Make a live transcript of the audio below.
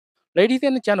Ladies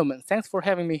and gentlemen, thanks for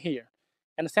having me here,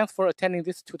 and thanks for attending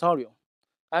this tutorial.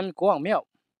 I'm Miao.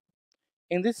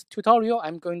 In this tutorial,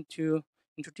 I'm going to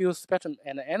introduce spectrum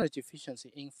and energy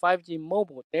efficiency in 5G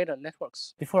mobile data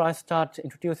networks. Before I start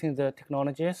introducing the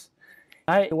technologies,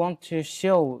 I want to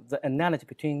show the analogy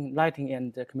between lighting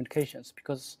and communications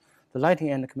because the lighting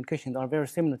and the communications are very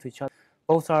similar to each other.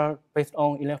 Both are based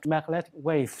on electromagnetic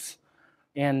waves.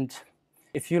 And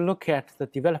if you look at the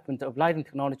development of lighting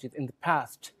technologies in the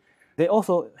past, they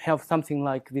also have something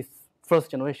like this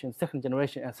first generation, second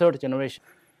generation, and third generation.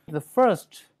 The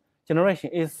first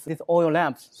generation is these oil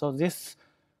lamps. So these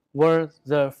were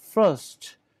the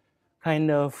first kind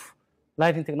of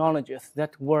lighting technologies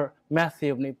that were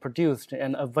massively produced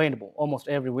and available almost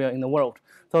everywhere in the world.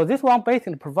 So this one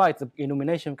basically provides the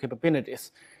illumination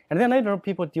capabilities. And then later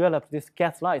people developed these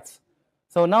gas lights.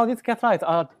 So now these gas lights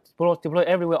are deployed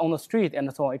everywhere on the street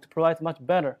and so on. It provides much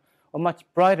better or much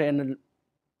brighter and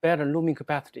better lumen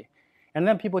capacity. And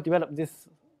then people develop these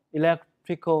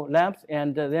electrical lamps,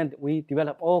 and then we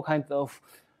develop all kinds of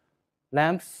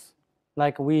lamps.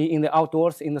 Like we in the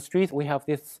outdoors, in the streets, we have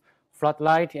this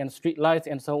floodlight and street lights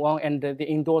and so on. And the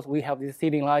indoors, we have these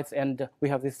ceiling lights, and we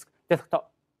have these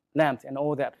desktop lamps and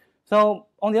all that. So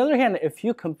on the other hand, if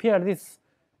you compare this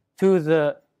to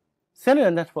the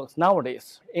cellular networks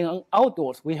nowadays, in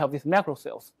outdoors, we have these macro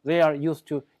cells. They are used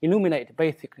to illuminate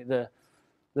basically the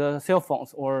cell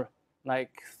phones or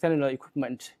like cellular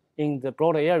equipment in the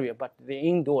broader area, but the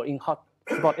indoor, in hot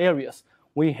spot areas,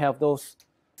 we have those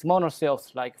smaller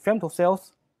cells like femto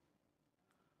cells,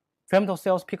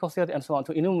 pico cells, and so on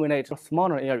to illuminate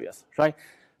smaller areas, right?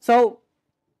 So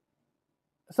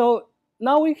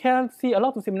now we can see a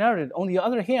lot of similarities. On the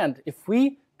other hand, if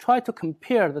we try to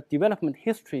compare the development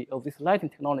history of these lighting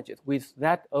technologies with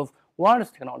that of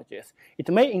wireless technologies, it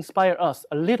may inspire us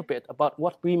a little bit about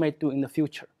what we may do in the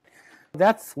future.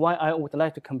 That's why I would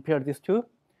like to compare these two.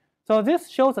 So this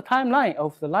shows the timeline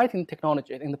of the lighting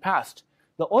technology in the past.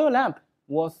 The oil lamp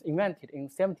was invented in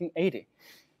 1780.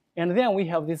 And then we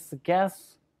have this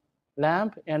gas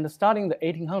lamp, and starting in the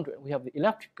 1800s, we have the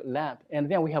electric lamp. And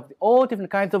then we have all different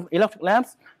kinds of electric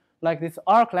lamps, like this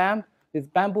arc lamp, this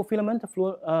bamboo filament,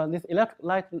 this electric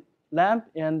light lamp,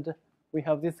 and we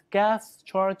have this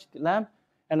gas-charged lamp,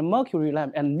 and mercury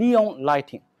lamp, and neon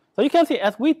lighting. So you can see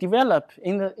as we develop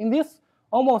in this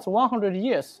almost 100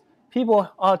 years,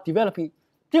 people are developing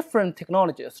different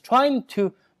technologies, trying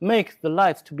to make the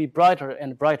lights to be brighter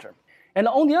and brighter. And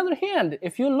on the other hand,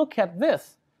 if you look at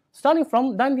this, starting from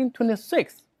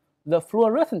 1926, the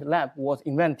fluorescent lamp was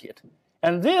invented.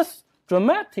 And this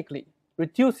dramatically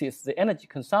reduces the energy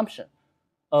consumption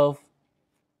of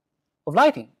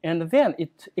lighting. And then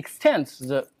it extends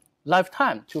the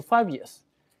lifetime to 5 years.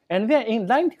 And then in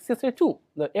 1962,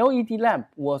 the LED lamp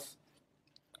was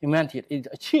invented. It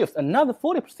achieves another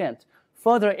 40%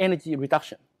 further energy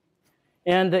reduction.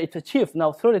 And it achieves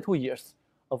now 32 years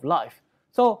of life.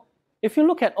 So if you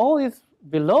look at all this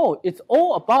below, it's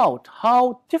all about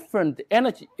how different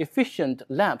energy efficient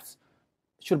lamps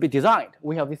should be designed.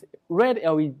 We have this red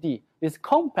LED, this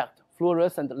compact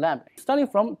fluorescent lamp. Starting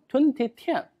from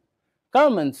 2010,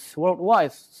 governments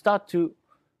worldwide start to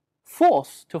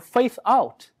force to phase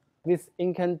out these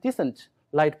incandescent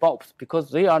light bulbs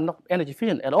because they are not energy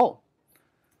efficient at all.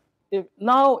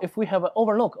 If we have an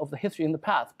overlook of the history in the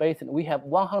past, basically we have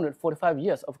 145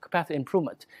 years of capacity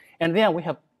improvement. And then we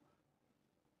have,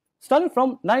 starting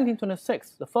from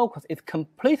 1926, the focus is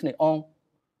completely on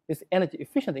this energy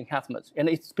efficiency enhancement. And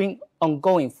it's been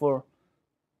ongoing for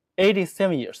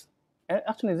 87 years. And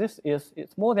actually,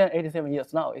 it's more than 87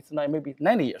 years now. It's like maybe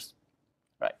 90 years,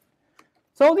 right?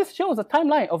 So this shows the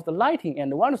timeline of the lighting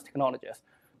and the wireless technologies.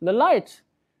 The light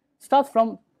starts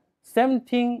from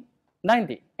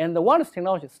 1790, and the wireless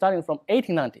technology starting from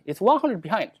 1890. It's 100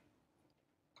 behind,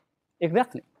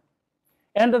 exactly.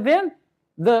 And then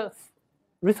the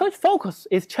research focus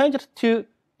is changed to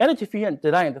energy efficient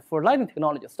design for lighting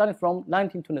technology starting from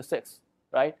 1926,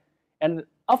 right? And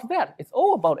after that, it's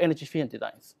all about energy efficient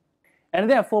designs. And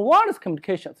then for wireless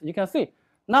communications, you can see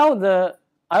now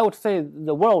I would say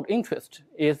the world interest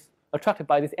is attracted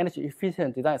by this energy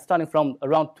efficient design starting from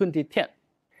around 2010.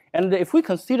 And if we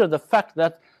consider the fact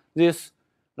that this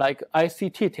like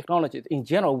ICT technologies in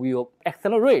general will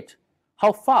accelerate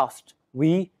how fast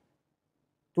we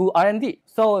do R&D.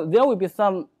 So there will be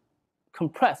some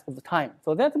compress of the time.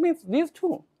 So that means these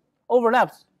two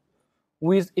overlaps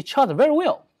with each other very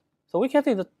well. So we can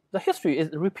see that the history is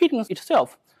repeating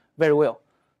itself very well.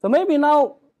 So maybe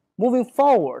now moving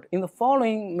forward in the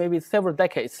following maybe several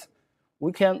decades,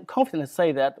 we can confidently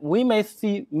say that we may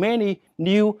see many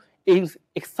new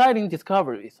exciting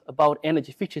discoveries about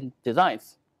energy efficient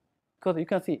designs. because you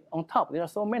can see on top there are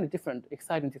so many different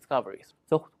exciting discoveries.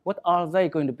 So what are they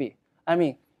going to be? I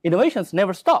mean, innovations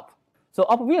never stop. So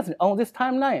obviously on this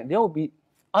timeline there will be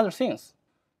other things.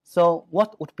 So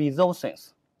what would be those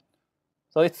things?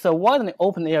 So it's a widely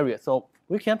open area, so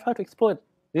we can try to exploit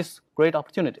this great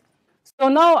opportunity. So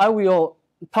now I will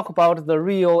talk about the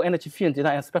real energy efficient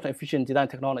design and spectral efficient design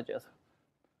technologies.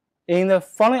 In the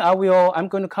following, I'm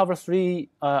going to cover three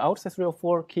or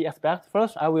four key aspects.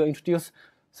 First, I will introduce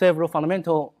several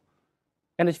fundamental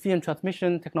energy efficient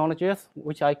transmission technologies,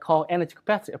 which I call energy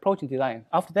capacity approaching design.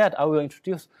 After that, I will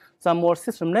introduce some more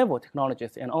system level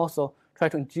technologies and also try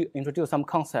to introduce some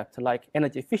concepts like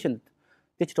energy efficient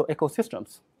digital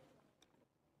ecosystems.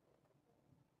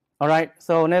 All right,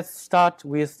 so let's start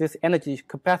with this energy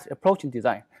capacity approaching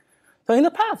design. So in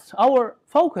the past, our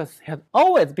focus has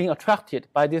always been attracted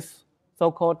by this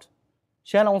so-called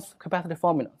Shannon's capacity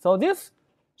formula. So this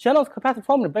Shannon's capacity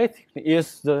formula basically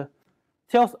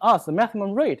tells us the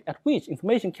maximum rate at which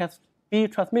information can be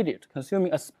transmitted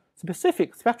consuming a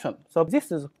specific spectrum. So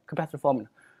this is capacity formula.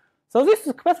 So this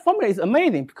capacity formula is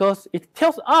amazing because it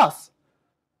tells us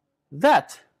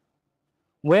that,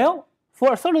 well,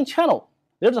 for a certain channel,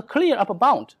 there's a clear upper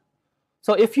bound.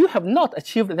 So if you have not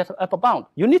achieved that upper bound,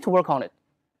 you need to work on it.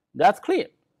 That's clear.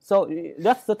 So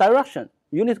that's the direction.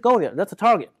 You need to go there. That's the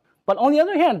target. But on the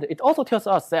other hand, it also tells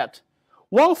us that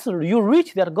once you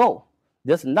reach that goal,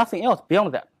 there's nothing else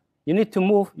beyond that. You need to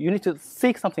move. You need to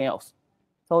seek something else.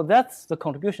 So that's the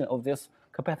contribution of this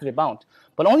capacity bound.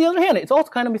 But on the other hand, it's also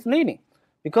kind of misleading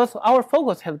because our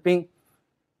focus has been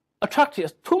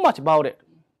attracted too much about it.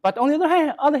 But on the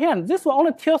other hand, this one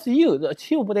only tells you the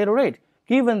achievable data rate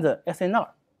given the SNR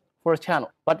for a channel.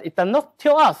 But it does not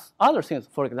tell us other things,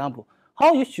 for example,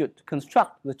 how you should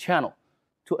construct the channel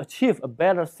to achieve a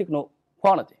better signal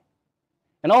quality.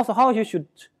 And also how you should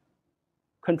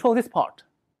control this part,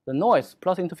 the noise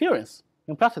plus interference.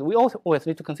 In practice, we also always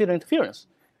need to consider interference.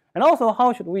 And also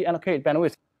how should we allocate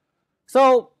bandwidth.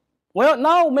 So, well,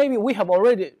 now maybe we have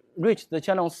already reached the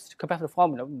channel's capacity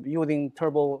formula using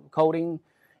turbo coding,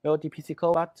 LDPC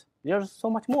code, but there's so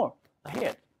much more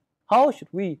ahead. How should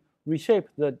we reshape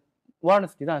the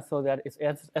wireless design so that it's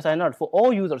as I know for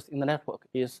all users in the network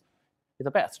is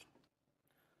the best?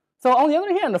 So on the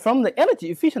other hand, from the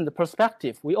energy efficient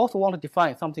perspective, we also want to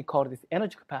define something called this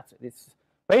energy capacity. This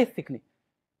basically,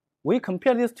 we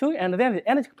compare these two, and then the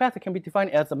energy capacity can be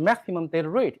defined as the maximum data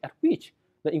rate at which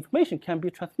the information can be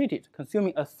transmitted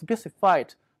consuming a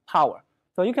specified power.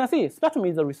 So you can see spectrum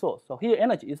is a resource. So here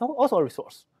energy is also a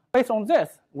resource. Based on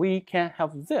this, we can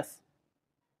have this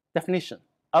definition.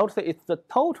 I would say it's the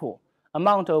total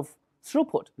amount of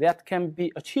throughput that can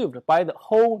be achieved by the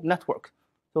whole network.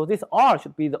 So this R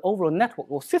should be the overall network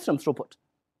or system throughput,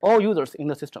 all users in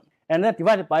the system, and then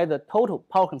divided by the total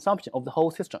power consumption of the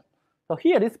whole system. So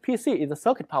here this PC is the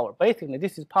circuit power. Basically,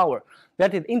 this is power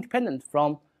that is independent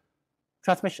from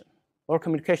transmission or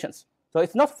communications. So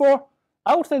it's not for,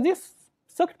 I would say this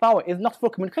circuit power is not for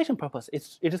communication purpose,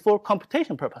 it is for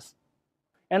computation purpose.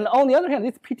 And on the other hand,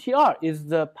 this PTR is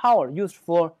the power used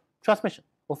for transmission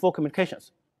or for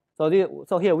communications. So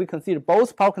here we consider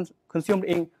both power consumed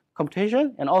in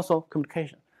computation and also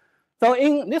communication. So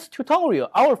in this tutorial,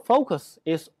 our focus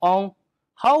is on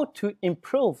how to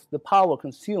improve the power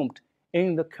consumed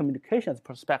in the communications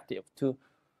perspective to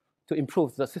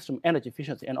improve the system energy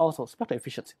efficiency and also spectral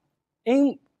efficiency.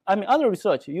 In other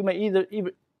research, you may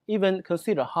even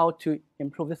consider how to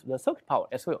improve the circuit power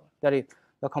as well, that is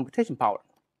the computation power.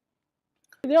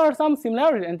 There are some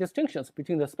similarities and distinctions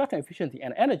between the spectral efficiency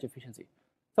and energy efficiency.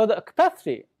 So the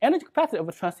energy capacity of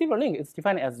a transceiver link is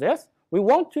defined as this. We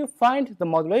want to find the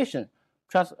modulation,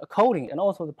 coding, and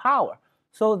also the power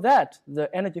so that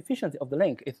the energy efficiency of the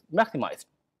link is maximized.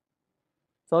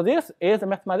 So this is a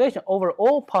maximization over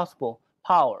all possible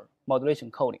power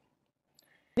modulation coding.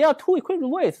 There are two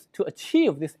equivalent ways to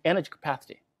achieve this energy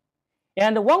capacity.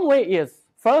 And one way is,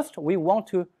 first, we want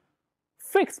to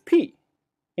fix P.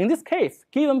 In this case,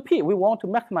 given P, we want to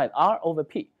maximize R over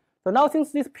P. So now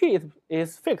since this P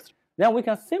is fixed, then we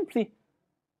can simply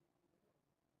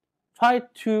try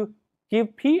to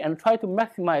give P and try to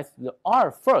maximize the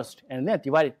R first, and then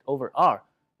divide it over R,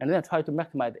 and then try to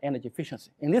maximize the energy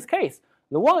efficiency. In this case,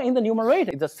 the one in the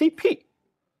numerator is the CP.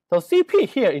 So CP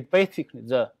here is basically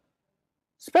the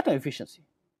spectrum efficiency.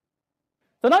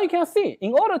 So now you can see,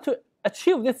 in order to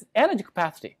achieve this energy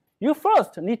capacity, you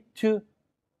first need to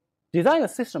design a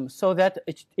system so that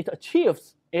it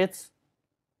achieves its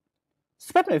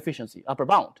spectrum efficiency upper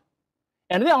bound.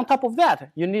 And then on top of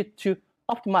that, you need to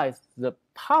optimize the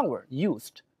power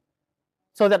used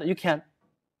so that you can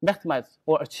maximize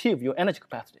or achieve your energy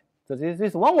capacity. So this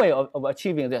is one way of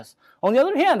achieving this. On the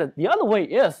other hand, the other way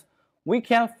is we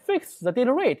can fix the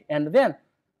data rate and then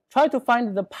try to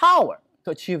find the power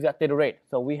to achieve that data rate.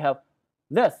 So we have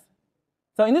this.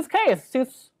 So in this case,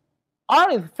 since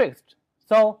R is fixed,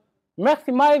 so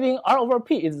maximizing R over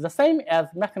P is the same as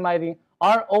maximizing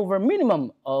R over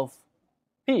minimum of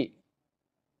P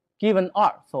given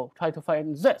R. So try to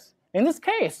find this. In this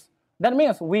case, that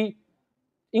means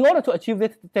in order to achieve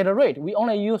this data rate, we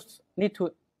only need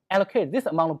to allocate this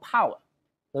amount of power.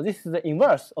 So this is the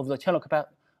inverse of the channel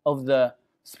capacity of the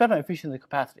spectral efficiency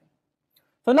capacity.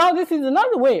 So now this is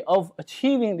another way of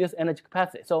achieving this energy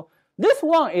capacity. So this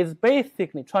one is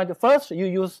basically trying to first you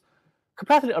use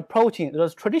capacity approaching, the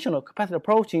traditional capacity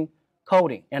approaching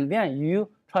coding, and then you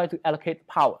try to allocate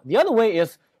power. The other way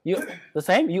is the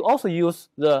same. You also use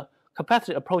the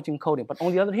capacity approaching coding, but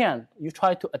on the other hand, you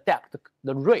try to adapt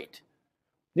the rate.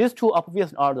 These two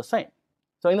obviously are the same.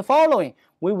 So in the following,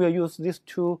 we will use these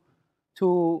two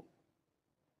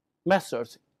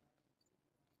methods,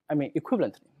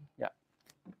 equivalently. Yeah.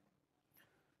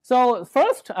 So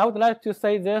first, I would like to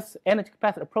say this energy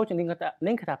capacity approaching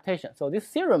link adaptation. So this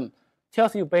theorem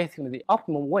tells you basically the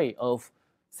optimal way of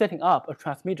setting up a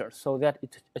transmitter so that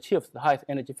it achieves the highest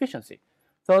energy efficiency.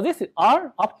 So this is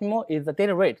R optimal is the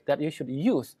data rate that you should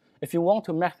use if you want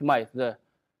to maximize the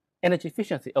energy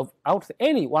efficiency of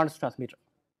any wireless transmitter.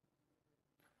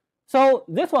 So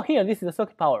this one here, this is the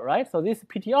circuit power, right? So this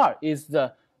PTR is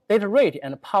the data rate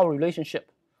and power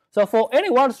relationship. So for any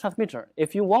wireless transmitter,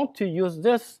 if you want to use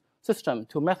this system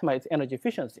to maximize energy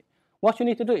efficiency, what you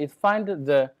need to do is find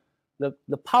the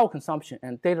power consumption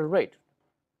and data rate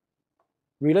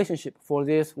relationship for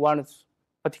this wireless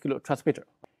particular transmitter.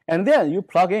 And then you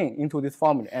plug into this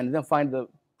formula and then find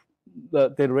the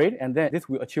data rate, and then this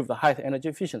will achieve the highest energy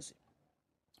efficiency.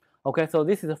 Okay, so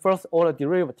this is the first order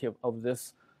derivative of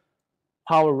this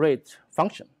power rate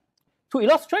function. To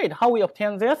illustrate how we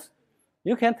obtain this,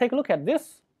 you can take a look at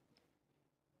this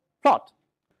plot.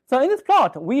 So in this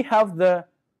plot, we have the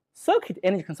circuit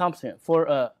energy consumption for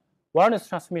a wireless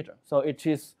transmitter. So it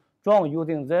is drawn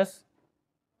using this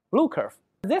blue curve.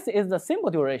 This is the symbol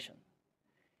duration.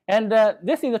 And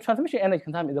this is the transmission energy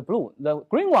consumption, the blue. The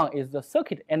green one is the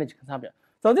circuit energy consumption.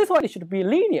 So this one should be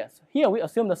linear. Here we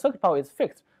assume the circuit power is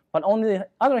fixed. But on the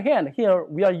other hand, here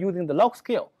we are using the log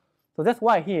scale. So that's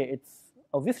why here it's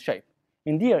of this shape.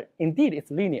 Indeed it's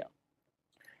linear.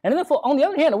 And then on the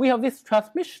other hand, we have this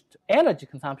transmission energy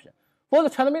consumption. For the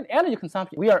transmission energy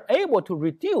consumption, we are able to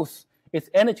reduce its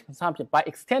energy consumption by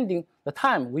extending the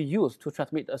time we use to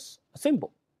transmit a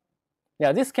symbol.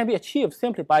 Yeah, this can be achieved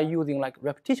simply by using like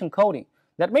repetition coding.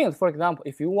 That means, for example,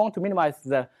 if you want to minimize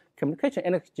the communication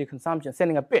energy consumption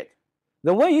sending a bit,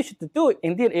 the way you should do it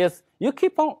indeed is you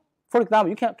keep on, for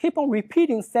example, you can keep on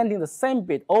repeating sending the same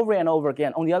bit over and over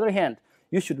again. On the other hand,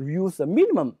 you should use the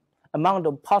minimum amount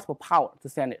of possible power to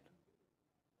send it.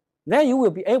 Then you will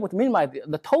be able to minimize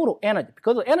the total energy,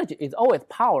 because the energy is always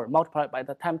power multiplied by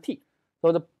the time t.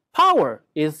 So the power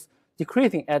is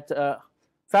decreasing at a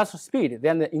faster speed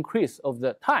than the increase of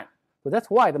the time. So that's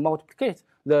why the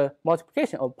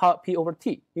multiplication of power p over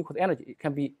t equals energy, it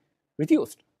can be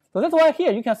reduced. So that's why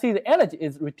here you can see the energy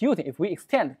is reducing if we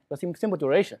extend the symbol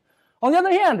duration. On the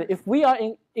other hand, if we are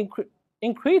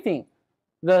increasing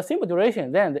the symbol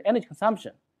duration, then the energy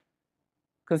consumption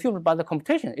consumed by the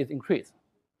computation is increased.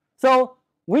 So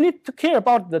we need to care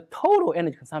about the total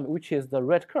energy consumption, which is the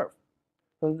red curve.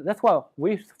 So that's why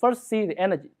we first see the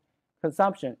energy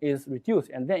consumption is reduced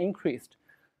and then increased.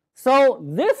 So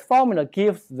this formula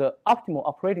gives the optimal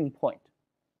operating point.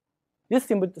 This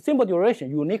symbol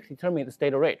duration uniquely determines the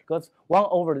data rate, because 1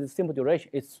 over the symbol duration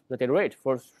is the data rate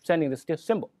for sending this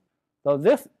symbol. So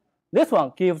this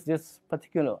one gives this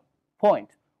particular point,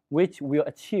 which will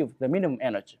achieve the minimum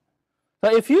energy.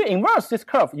 So if you inverse this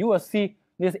curve, you will see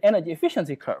this energy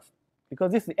efficiency curve,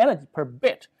 because this is energy per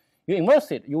bit. You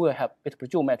inverse it, you will have it per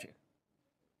joule metric.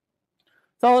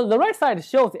 So the right side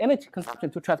shows the energy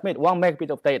consumption to transmit 1 megabit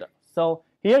of data. So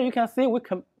here you can see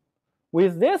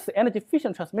with this energy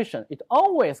efficient transmission, it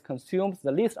always consumes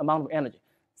the least amount of energy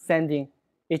sending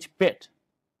each bit,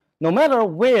 no matter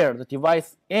where the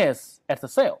device is at the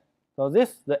cell. So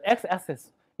the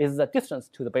x-axis is the distance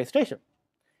to the base station.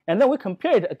 And then we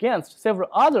compare it against several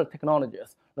other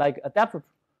technologies like adaptive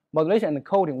modulation and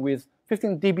encoding with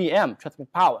 15 dBm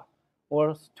transmit power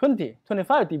or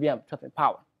 25 dBm transmit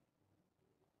power.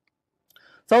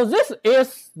 So this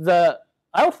is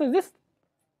I would say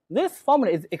this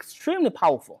formula is extremely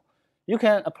powerful. You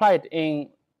can apply it in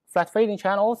flat fading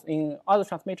channels, in other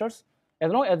transmitters,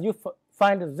 as long as you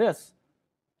find this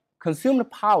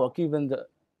consumed power given the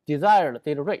desired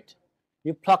data rate.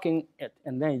 You plug in it,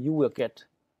 and then you will get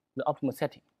the optimal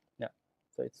setting. Yeah,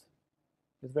 so it's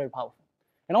very powerful.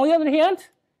 And on the other hand,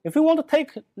 if we want to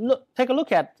take a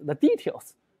look at the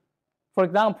details, for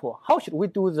example, how should we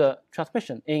do the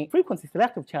transmission in frequency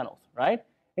selective channels, right?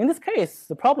 In this case,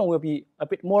 the problem will be a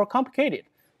bit more complicated.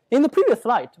 In the previous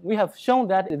slide, we have shown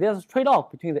that there's a trade-off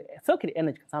between the circuit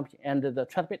energy consumption and the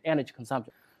transmit energy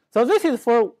consumption. So this is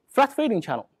for flat fading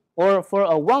channel or for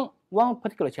a one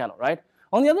particular channel, right?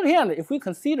 On the other hand, if we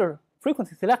consider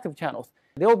frequency selective channels,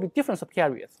 there will be different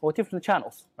subcarriers or different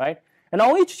channels, right? And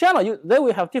on each channel, they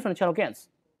will have different channel gains.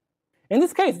 In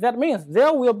this case, that means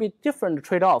there will be different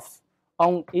trade-offs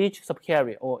on each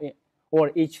subcarrier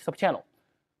or each subchannel.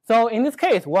 So in this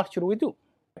case, what should we do?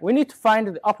 We need to find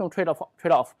the optimal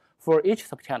trade-off for each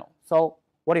subchannel. So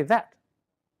what is that?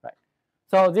 Right.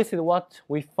 So this is what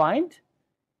we find.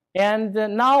 And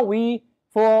now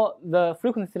for the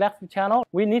frequency selective channel,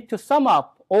 we need to sum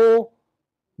up all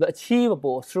the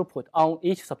achievable throughput on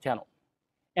each subchannel.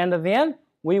 And then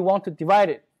we want to divide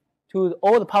it to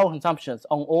all the power consumptions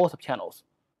on all subchannels.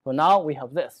 So now we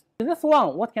have this. This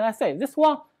one, what can I say? This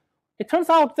one, it turns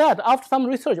out that after some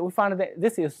research, we find that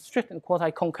this is strict and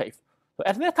quasi-concave. So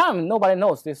at that time, nobody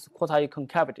knows this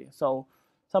quasi-concavity. So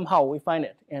somehow we find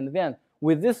it. And then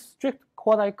with this strict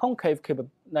quasi-concave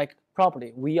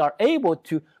property, we are able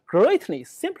to greatly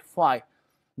simplify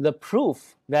the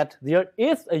proof that there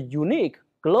is a unique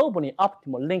globally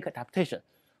optimal link adaptation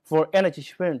for energy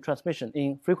efficient transmission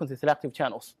in frequency selective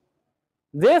channels.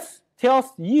 This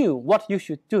tells you what you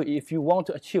should do if you want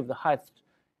to achieve the highest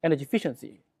energy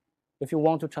efficiency, if you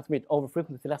want to transmit over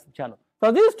frequency selective channel.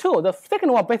 So these two, the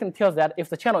second one basically tells that if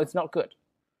the channel is not good,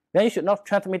 then you should not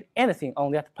transmit anything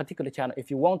on that particular channel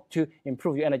if you want to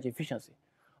improve your energy efficiency.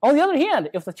 On the other hand,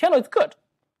 if the channel is good,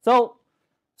 so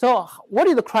what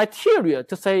is the criteria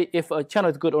to say if a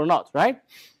channel is good or not, right?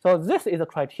 So this is a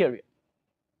criteria.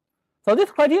 So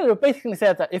this criteria basically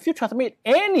says that if you transmit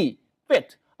any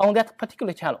bit on that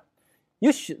particular channel,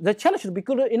 the channel should be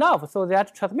good enough so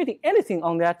that transmitting anything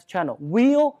on that channel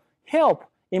will help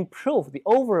improve the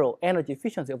overall energy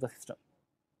efficiency of the system.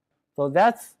 So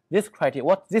that's this criteria,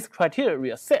 what this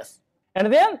criteria says.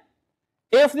 And then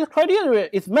if this criteria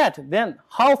is met, then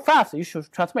how fast you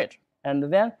should transmit. And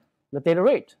then the data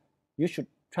rate you should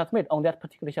transmit on that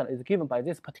particular channel is given by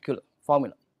this particular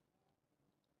formula.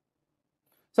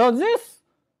 So this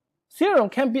theorem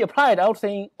can be applied, I would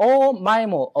say, in all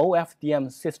MIMO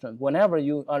OFDM systems whenever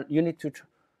you need to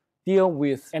deal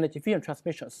with energy efficient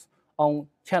transmissions on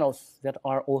channels that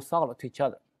are orthogonal to each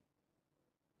other.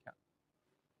 Yeah.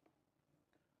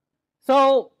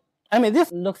 So, I mean,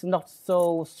 this looks not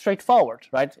so straightforward,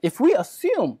 right? If we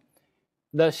assume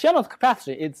the channel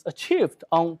capacity is achieved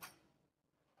on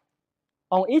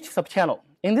each subchannel,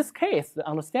 in this case, the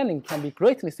understanding can be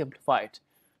greatly simplified.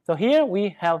 So here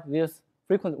we have this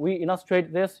frequency. We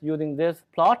illustrate this using this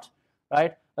plot,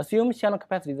 right? Assume channel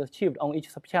capacity is achieved on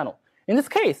each subchannel. In this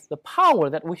case, the power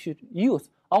that we should use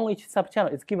on each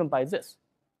subchannel is given by this.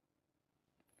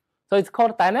 So it's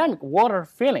called dynamic water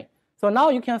filling. So now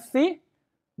you can see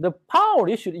the power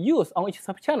you should use on each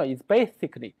subchannel is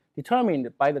basically determined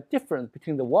by the difference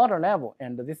between the water level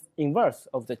and this inverse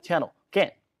of the channel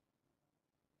gain.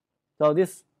 So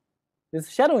this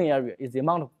shadowing area is the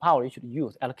amount of power you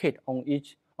should allocate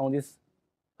on this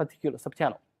particular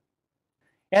subchannel.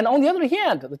 And on the other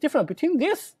hand, the difference between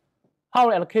this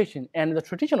power allocation and the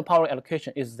traditional power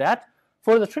allocation is that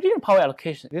for the traditional power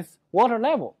allocation, this water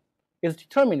level is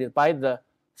determined by the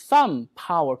sum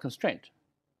power constraint.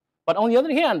 But on the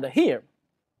other hand, here,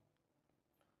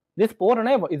 this water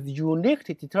level is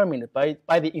uniquely determined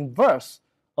by the inverse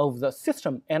of the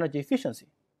system energy efficiency.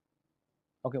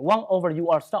 Okay, 1 over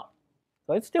UR star.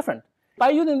 So it's different. By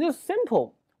using this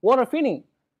simple water filling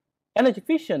energy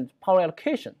efficient power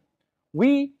allocation,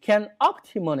 we can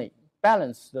optimally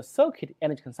balance the circuit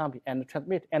energy consumption and the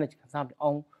transmit energy consumption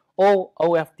on all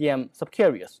OFDM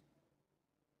subcarriers.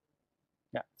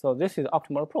 Yeah, so this is the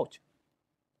optimal approach.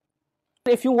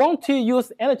 If you want to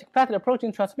use energy capacity approach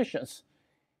in transmissions,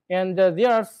 and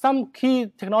there are some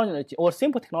key technology or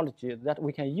simple technology that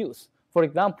we can use. For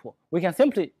example, we can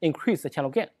simply increase the channel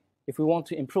gain if we want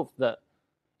to improve the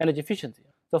energy efficiency.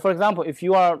 So for example, if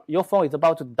your phone is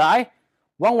about to die,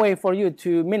 one way for you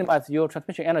to minimize your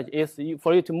transmission energy is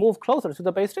for you to move closer to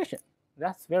the base station.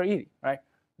 That's very easy, right?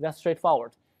 That's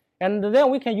straightforward. And then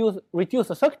we can reduce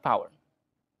the circuit power.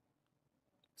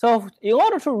 So in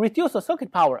order to reduce the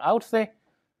circuit power, I would say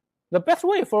the best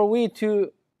way for we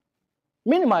to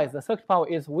minimize the circuit power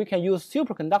is we can use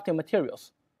superconducting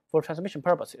materials for transmission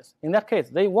purposes. In that case,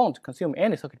 they won't consume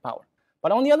any circuit power.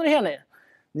 But on the other hand,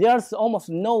 there's almost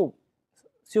no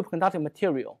superconducting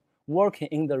material working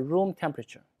in the room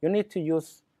temperature, you need to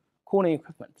use cooling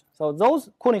equipment. So those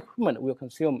cooling equipment will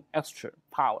consume extra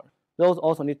power. Those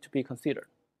also need to be considered.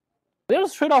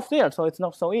 There's a trade-off there, so it's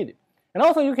not so easy. And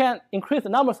also you can increase the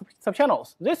number of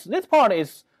subchannels. This part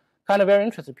is kind of very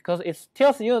interesting because it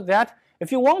tells you that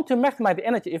if you want to maximize the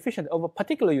energy efficiency of a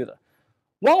particular user,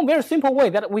 one very simple way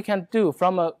that we can do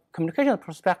from a communication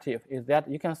perspective is that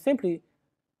you can simply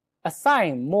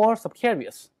assign more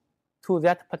subcarriers to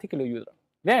that particular user.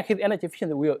 Then his energy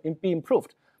efficiency will be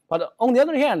improved. But on the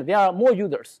other hand, there are more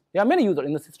users. There are many users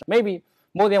in the system, maybe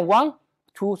more than 1,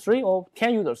 2, 3, or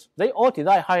 10 users. They all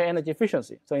desire higher energy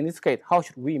efficiency. So in this case, how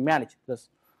should we manage this,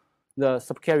 the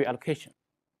subcarrier allocation?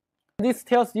 This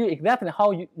tells you exactly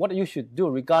what you should do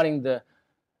regarding the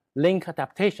link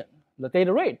adaptation. The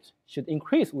data rate should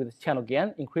increase with channel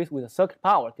gain, increase with the circuit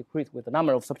power, decrease with the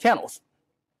number of subchannels.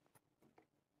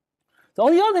 So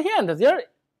on the other hand, there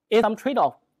is some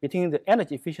trade-off between the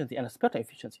energy efficiency and the spectral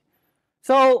efficiency.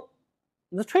 So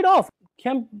the trade-off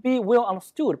can be well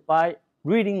understood by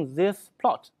reading this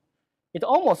plot. It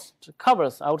almost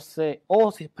covers, I would say,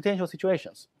 all potential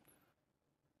situations.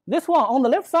 This one on the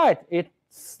left side,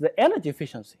 it's the energy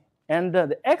efficiency, and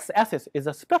the x-axis is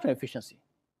the spectral efficiency.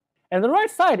 And the right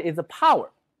side is the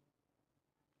power.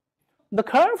 The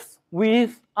curves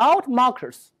without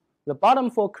markers, the bottom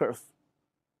 4 curves,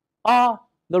 are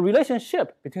the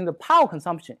relationship between the power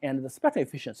consumption and the spectral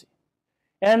efficiency.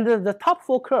 And the top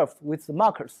 4 curves with the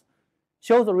markers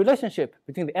show the relationship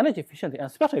between the energy efficiency and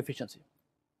spectral efficiency.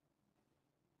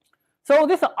 So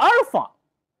this alpha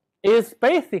is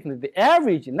basically the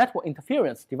average network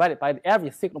interference divided by the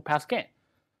average signal path gain.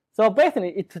 So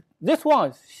basically, this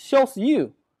one shows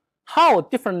you how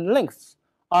different links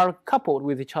are coupled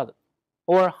with each other,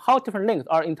 or how different links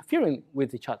are interfering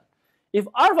with each other. If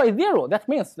alpha is 0, that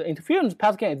means the interference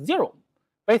path gain is 0.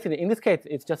 Basically, in this case,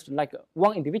 it's just like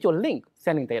one individual link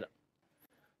sending data.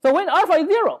 So when alpha is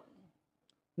 0,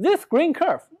 this green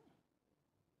curve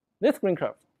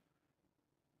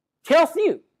tells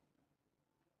you,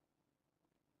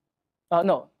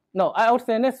 I would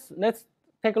say let's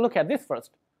take a look at this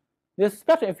first. This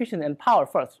spectral efficiency and power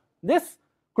first. This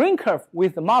green curve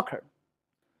with the marker.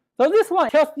 So this one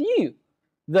tells you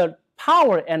the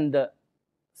power and the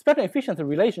spectral efficiency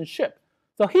relationship.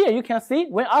 So here you can see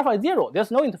when alpha is 0, there's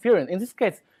no interference. In this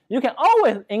case, you can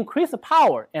always increase the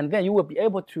power, and then you will be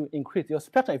able to increase your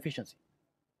spectral efficiency.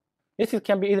 This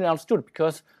can be easily understood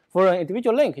because for an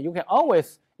individual link, you can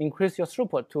always increase your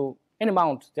throughput to any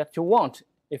amount that you want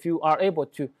if you are able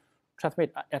to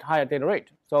transmit at higher data rate.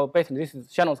 So basically, this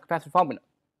is Shannon's capacity formula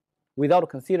without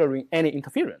considering any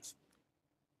interference.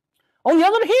 On the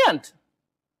other hand,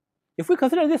 if we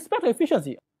consider this spectral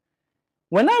efficiency,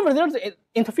 whenever there's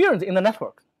interference in the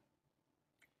network,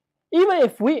 even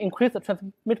if we increase the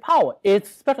transmit power, its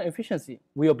spectral efficiency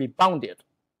will be bounded.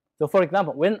 So for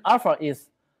example, when alpha is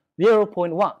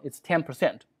 0.1, it's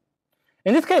 10%.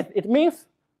 In this case, it means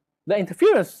the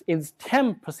interference is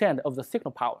 10% of the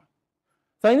signal power.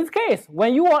 So in this case,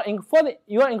 when you are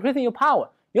increasing your power,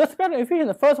 your spectral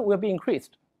efficiency first will be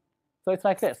increased. So it's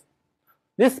like this.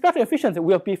 This spectral efficiency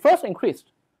will be first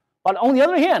increased. But on the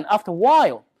other hand, after a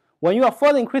while, when you are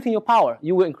further increasing your power,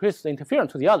 you will increase the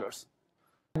interference to the others.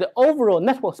 The overall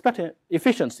network spectral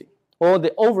efficiency, or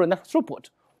the overall network throughput,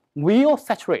 will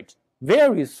saturate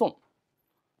very soon.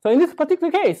 So in this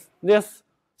particular case, this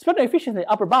spectral efficiency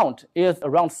upper bound is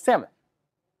around 7.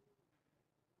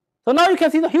 So now you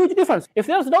can see the huge difference. If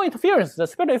there's no interference, the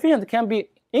spectral efficiency can be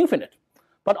infinite.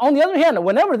 But on the other hand,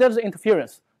 whenever there's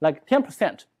interference, like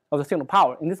 10% of the signal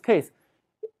power, in this case,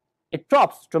 it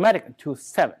drops dramatically to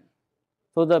 7.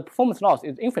 So the performance loss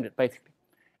is infinite, basically.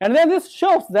 And then this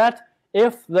shows that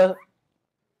if the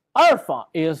alpha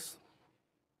is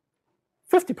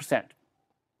 50%,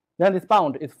 then this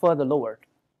bound is further lowered.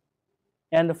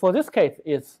 And for this case,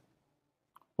 it's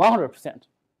 100%.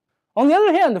 On the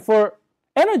other hand, for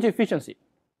energy efficiency,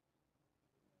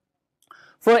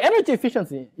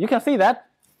 you can see that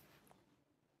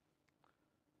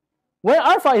when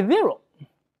alpha is 0,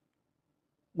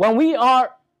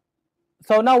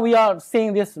 so now we are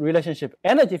seeing this relationship,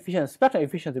 energy efficiency, spectral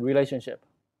efficiency relationship.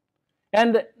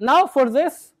 And now for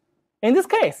this, in this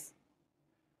case,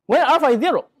 when alpha is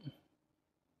 0,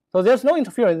 so there's no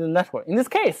interference in the network. In this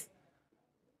case,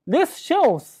 this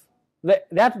shows that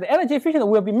the energy efficiency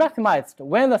will be maximized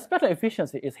when the spectral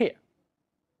efficiency is here.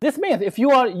 This means if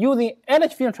you are using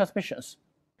energy efficient transmissions,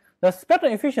 the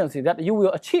spectral efficiency that you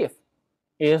will achieve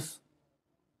is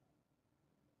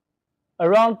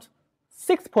around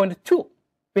 6.2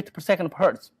 bits per second per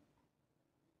hertz.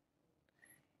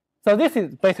 So this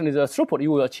is basically the throughput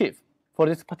you will achieve for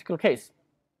this particular case.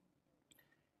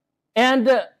 And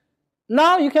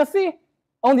now you can see,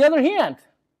 on the other hand,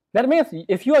 that means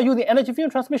if you are using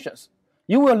energy-efficient transmissions,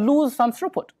 you will lose some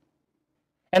throughput.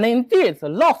 And indeed, the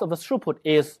loss of the throughput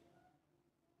is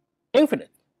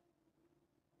infinite,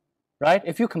 right?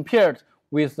 If you compare it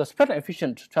with the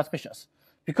spectral-efficient transmissions.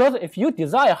 Because if you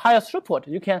desire higher throughput,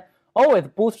 you can always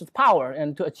boost the power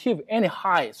and to achieve any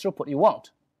high throughput you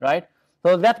want, right?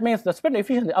 So that means the spectral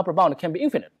efficiency upper bound can be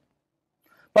infinite.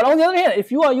 But on the other hand,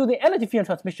 if you are using energy-efficient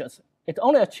transmissions, it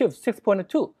only achieves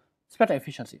 6.2 spectral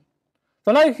efficiency.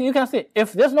 So now you can see,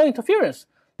 if there's no interference,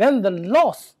 then the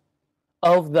loss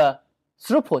of the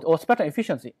throughput or spectral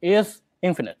efficiency is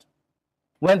infinite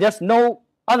when there's no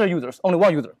other users, only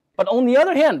one user. But on the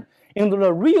other hand, in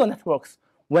the real networks,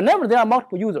 whenever there are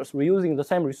multiple users reusing the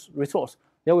same resource,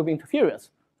 there will be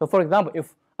interference. So for example,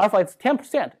 if alpha is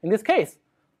 10%, in this case,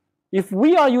 if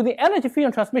we are using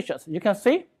energy-efficient transmissions, you can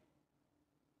see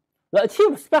the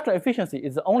achieved spectral efficiency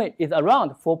is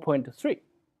around 4.3.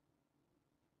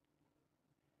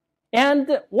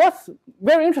 And what's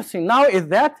very interesting now is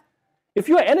that if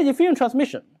you are energy-efficient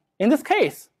transmission, in this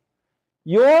case,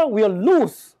 you will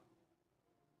lose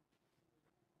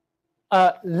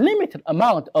a limited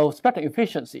amount of spectral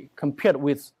efficiency compared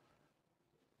with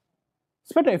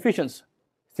spectral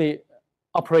efficiency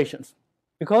operations.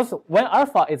 Because when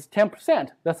alpha is 10%,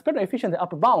 the spectral efficiency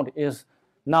upper bound is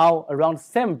now around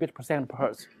 7 bits per second per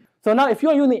hertz. So now if you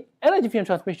are using energy-efficient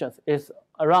transmissions, it's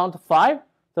around 5.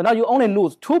 So now you only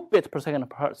lose 2 bits per second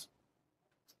per hertz.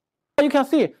 You can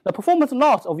see the performance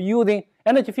loss of using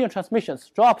energy-efficient transmissions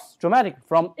drops dramatically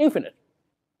from infinite.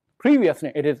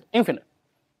 Previously, it is infinite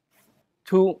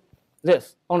to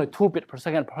this, only 2 bits per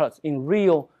second per hertz in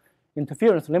real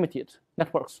interference-limited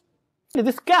networks.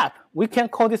 This gap, we can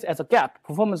call this as a gap,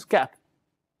 performance gap.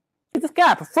 This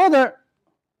gap further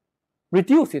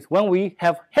reduces when we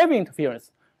have heavy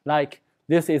interference, like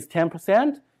this is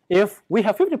 10%. If we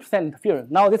have 50% interference,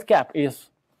 now this gap is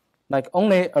like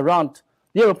only around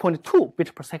 0.2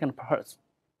 bits per second per hertz.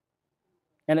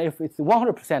 And if it's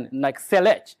 100%, like cell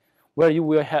edge, where you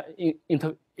will have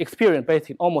experience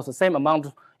basically almost the same amount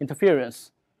of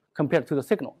interference compared to the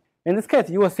signal. In this case,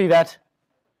 you will see that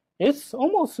it's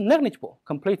almost negligible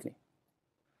completely.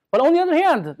 But on the other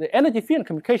hand, the energy-efficient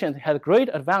communications has a great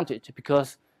advantage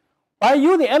because by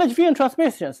using energy-efficient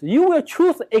transmissions, you will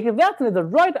choose exactly the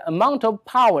right amount of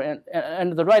power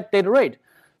and the right data rate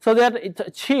so that it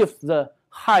achieves the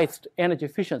highest energy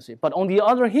efficiency. But on the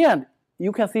other hand,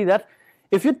 you can see that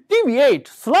if you deviate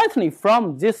slightly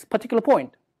from this particular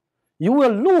point, you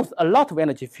will lose a lot of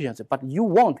energy efficiency, but you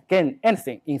won't gain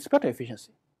anything in spectral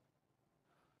efficiency.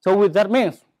 So what that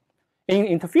means, in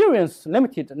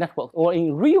interference-limited networks or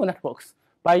in real networks,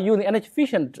 by using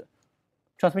energy-efficient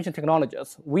transmission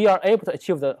technologies, we are able to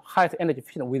achieve the highest energy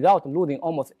efficiency without losing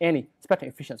almost any spectral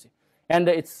efficiency. And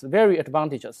it's very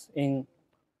advantageous in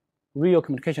real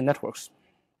communication networks.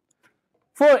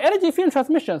 For energy-efficient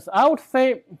transmissions, I would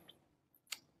say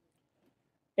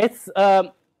it's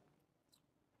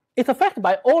affected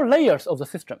by all layers of the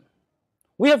system.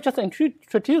 We have just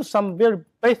introduced some very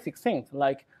basic things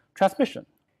like transmission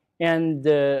and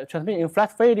transmission in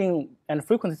flat fading and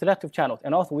frequency selective channels,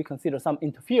 and also we consider some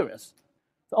interference.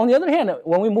 So on the other hand,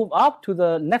 when we move up to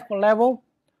the network level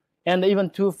and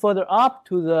even to further up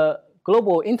to the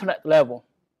global internet level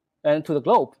and to the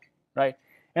globe, right?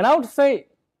 And I would say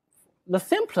the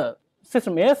simpler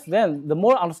system is, then the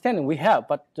more understanding we have.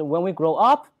 But when we grow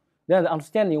up, then the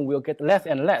understanding will get less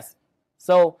and less.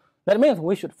 So that means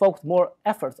we should focus more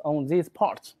efforts on these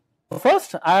parts.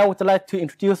 First, I would like to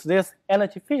introduce this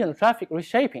energy-efficient traffic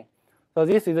reshaping. So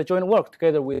this is a joint work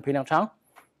together with Pei-Liang Chang.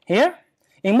 Here,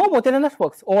 in mobile data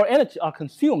networks, all energy are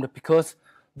consumed because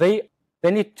they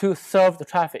need to serve the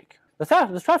traffic. The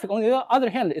traffic, on the other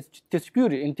hand, is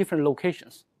distributed in different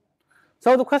locations.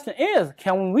 So the question is,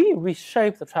 can we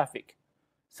reshape the traffic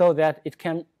so that it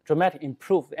can dramatically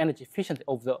improve the energy efficiency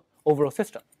of the overall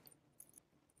system?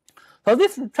 So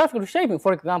this traffic reshaping,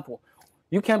 for example,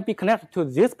 you can be connected to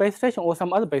this base station or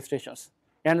some other base stations.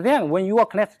 And then when you are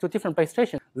connected to different base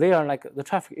stations, they are like the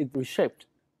traffic is reshaped.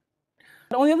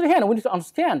 But on the other hand, we need to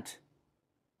understand,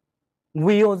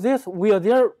 will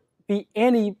there be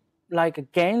any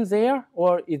like gain there,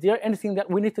 or is there anything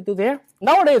that we need to do there?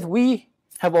 Nowadays, we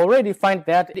have already found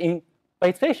that in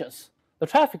base stations, the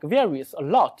traffic varies a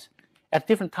lot at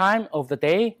different time of the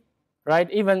day, right?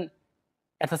 Even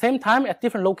at the same time at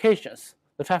different locations,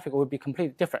 the traffic will be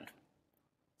completely different.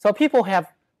 So people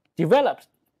have developed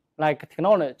like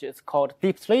technologies called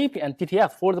deep sleep and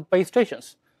DTS for the base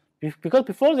stations. Because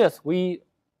before this,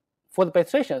 for the base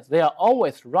stations, they are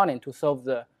always running to serve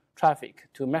the traffic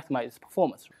to maximize its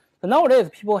performance. So nowadays,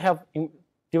 people have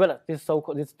develop these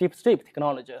so-called deep sleep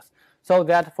technologies, so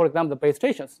that, for example, the base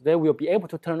stations, they will be able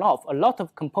to turn off a lot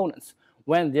of components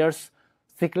when there's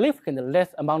significantly less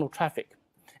amount of traffic.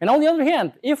 And on the other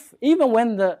hand, if even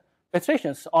when the base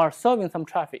stations are serving some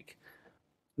traffic,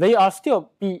 they are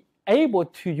still be able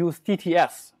to use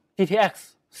DTS.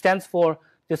 DTX stands for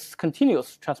this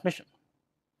continuous transmission.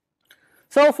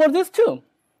 So for these two,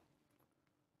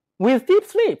 with deep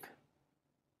sleep,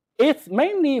 it's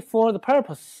mainly for the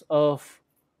purpose of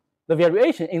the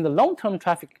variation in the long-term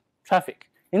traffic.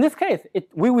 In this case,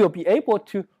 we will be able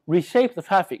to reshape the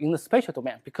traffic in the spatial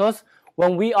domain, because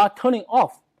when we are turning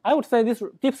off, I would say this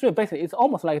deep sleep basically is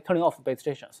almost like turning off the base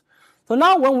stations. So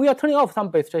now when we are turning off some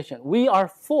base station, we are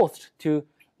forced to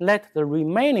let the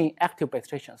remaining active base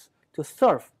stations to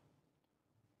serve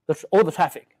all the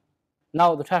traffic.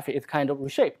 Now the traffic is kind of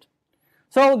reshaped.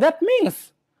 So that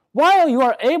means while you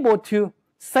are able to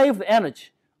save the energy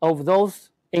of those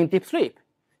in deep sleep,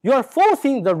 you are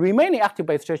forcing the remaining active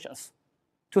base stations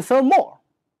to serve more.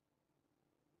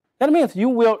 That means you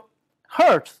will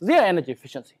hurt their energy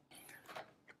efficiency.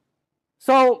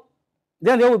 So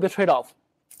then there will be a trade-off.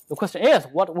 The question is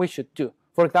what we should do.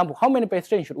 For example, how many base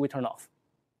stations should we turn off?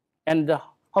 And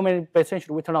how many base stations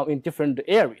should we turn off in different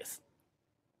areas?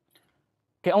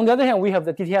 Okay, on the other hand, we have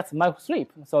the DTS microsleep.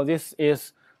 So this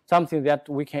is something that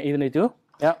we can easily do.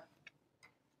 Yeah.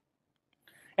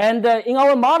 And in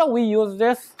our model, we use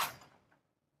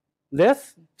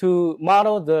this to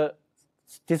model the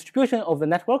distribution of the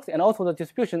networks and also the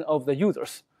distribution of the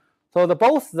users. So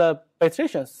both the base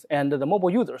stations and the mobile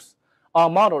users are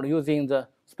modeled using the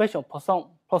spatial Poisson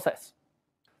process.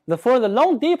 For the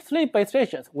long deep sleep base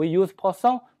stations, we use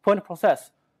Poisson point process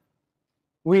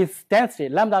with density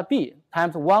lambda b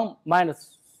times 1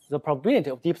 minus the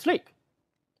probability of deep sleep.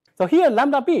 So here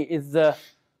lambda b is the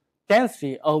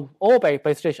density of all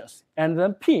base stations, and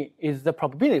then p is the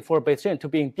probability for a base station to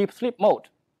be in deep sleep mode.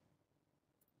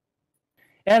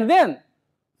 And then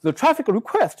the traffic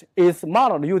request is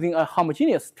modeled using a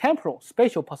homogeneous temporal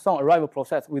spatial Poisson arrival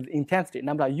process with intensity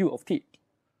lambda u of t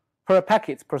per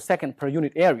packets per second per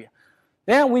unit area.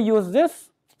 Then we use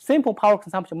this simple power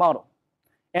consumption model.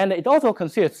 And it also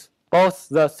consists both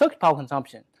the circuit power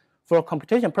consumption for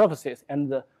computation purposes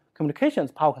and the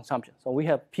communications power consumption. So we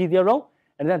have P0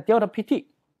 and then delta PT.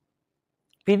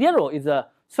 P0 is the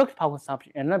circuit power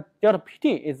consumption, and then delta PT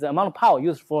is the amount of power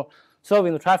used for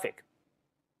serving the traffic.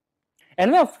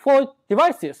 And then for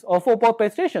devices or for both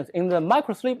base stations in the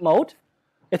microsleep mode,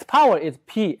 its power is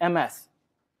PMS.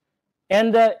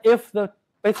 And if the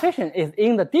base station is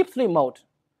in the deep sleep mode,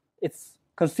 it's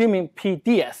consuming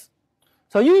PDS.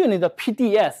 So usually the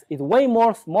PDS is way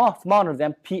more smaller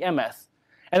than PMS.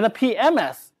 And the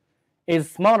PMS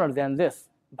is smaller than this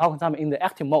power consumption in the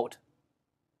active mode.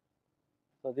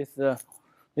 So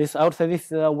this I would say this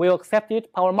is a well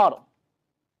accepted power model.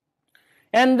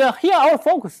 And here our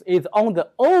focus is on the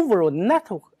overall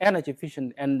network energy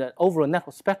efficiency and the overall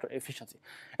network spectral efficiency.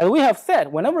 As we have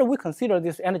said, whenever we consider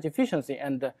this energy efficiency,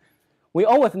 and we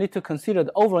always need to consider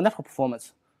the overall network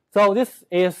performance. So this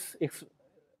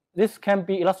can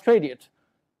be illustrated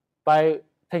by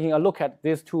taking a look at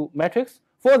these two metrics.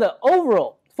 For the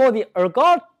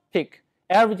ergodic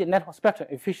average network spectral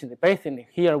efficiency, basically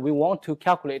here we want to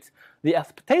calculate the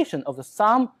expectation of the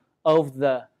sum of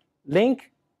the link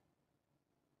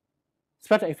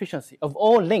spectral efficiency of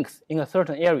all links in a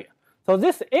certain area. So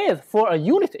this is for a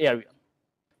unit area.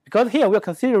 Because here we're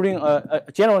considering a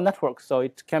general network, so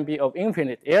it can be of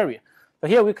infinite area. So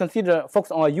here we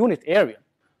focus on a unit area.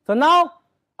 So now,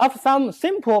 after some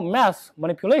simple math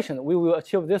manipulation, we will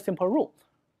achieve this simple rule.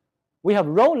 We have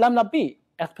rho lambda b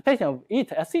expectation of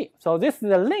eta SE. So this is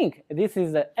the link. This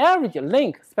is the average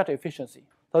link spectral efficiency.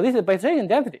 So this is base station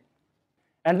density.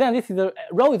 And then this is the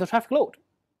rho is the traffic load.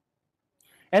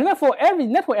 And then for every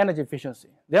network energy efficiency,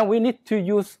 then we need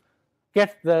to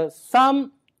get the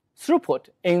sum throughput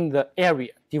in the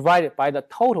area divided by the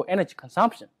total energy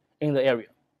consumption in the area.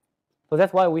 So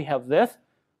that's why we have this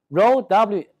rho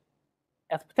W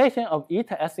expectation of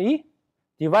eta SE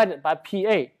divided by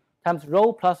PA times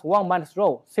rho plus 1 minus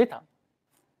rho theta.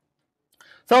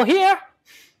 So here,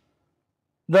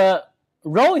 the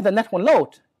rho is the network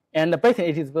load, and basically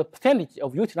it is the percentage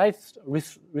of utilized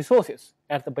resources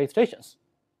at the base stations.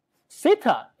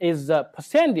 Theta is the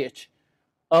percentage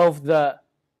of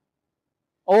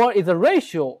is the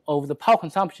ratio of the power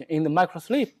consumption in the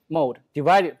microsleep mode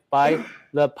divided by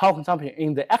the power consumption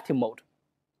in the active mode.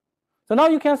 So now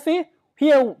you can see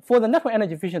here for the network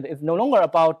energy efficiency, it's no longer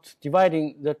about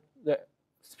dividing the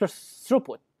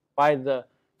throughput by the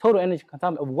total energy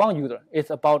consumption of one user. It's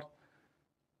about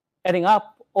adding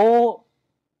up all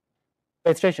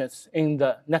base stations in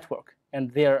the network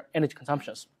and their energy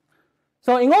consumptions.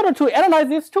 So in order to analyze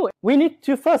these two, we need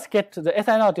to first get the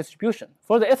SNR distribution.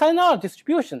 For the SNR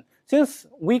distribution, since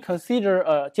we consider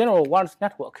a general wireless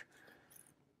network,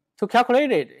 to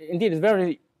calculate it indeed is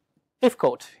very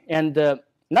difficult. And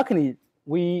luckily,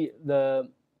 we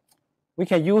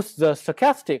can use the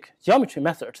stochastic geometry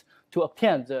method to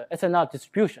obtain the SNR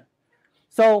distribution.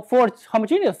 So for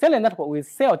homogeneous cellular network with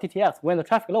cell DTS, when the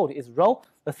traffic load is rho,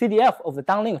 the CDF of the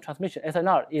downlink transmission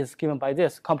SNR is given by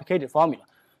this complicated formula.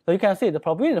 So you can see the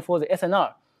probability for the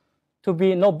SNR to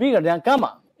be no bigger than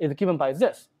gamma is given by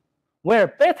this, where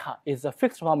beta is a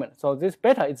fixed formula. So this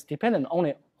beta is dependent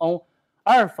only on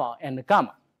alpha and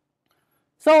gamma.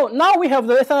 So now we have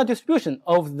the SNR distribution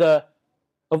of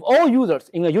all users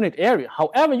in a unit area.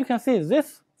 However, you can see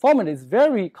this formula is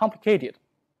very complicated.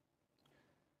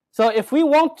 So if we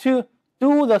want to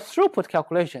do the throughput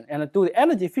calculation and do the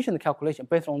energy efficient calculation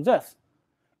based on this,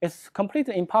 it's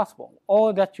completely impossible.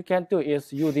 All that you can do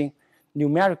is using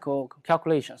numerical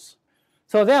calculations.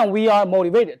 So then we are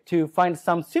motivated to find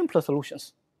some simpler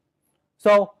solutions.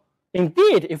 So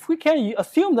indeed, if we can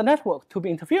assume the network to be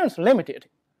interference limited,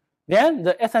 then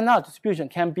the SNR distribution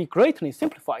can be greatly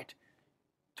simplified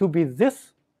to be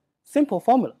this simple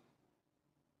formula.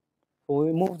 So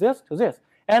we move this to this.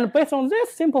 And based on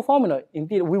this simple formula,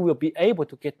 indeed, we will be able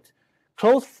to get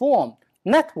closed form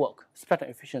network spectral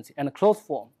efficiency and closed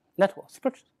form network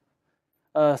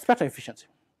spectral efficiency.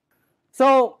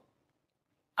 So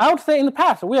I would say in the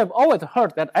past, we have always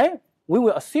heard that we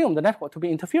will assume the network to be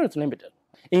interference limited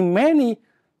in many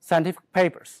scientific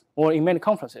papers or in many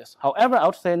conferences. However, I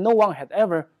would say no one has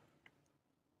ever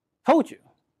told you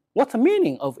what's the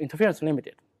meaning of interference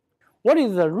limited. What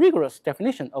is the rigorous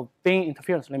definition of being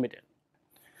interference limited?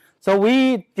 So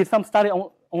we did some study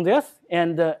on this,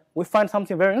 and we find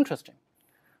something very interesting.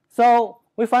 So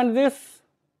we find this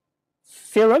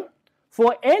theorem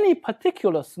for any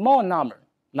particular small number,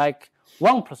 like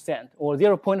 1% or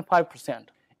 0.5%.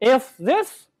 If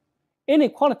this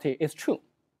inequality is true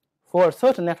for a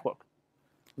certain network,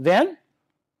 then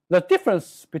the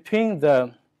difference between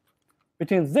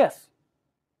this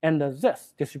and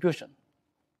this distribution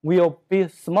will be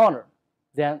smaller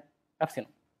than epsilon.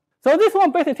 So this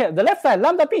one basically tells the left side,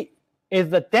 lambda b, is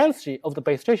the density of the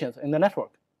base stations in the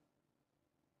network.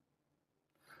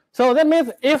 So that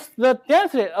means if the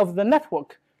density of the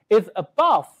network is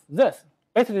above this,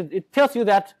 basically it tells you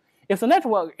that if the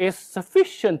network is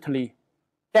sufficiently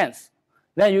dense,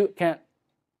 then you can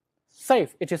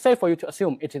it is safe for you to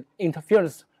assume it is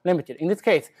interference limited. In this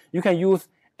case, you can use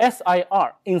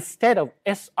SIR instead of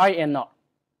SINR.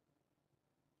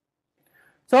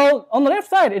 So on the left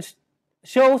side, it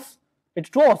draws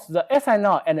the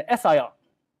SNR and the SIR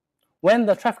when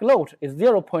the traffic load is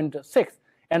 0.6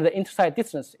 and the intersite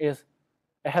distance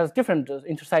has different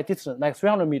intersite distance like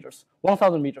 300 meters,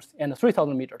 1,000 meters, and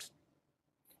 3,000 meters.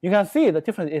 You can see the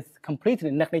difference is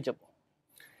completely negligible.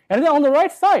 And then on the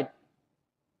right side,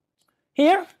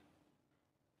 here,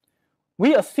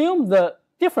 we assume the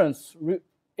difference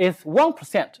is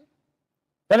 1%.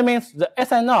 That means the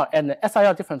SNR and the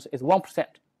SIR difference is 1%.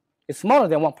 It's smaller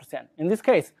than 1%. In this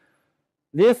case,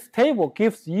 this table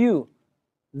gives you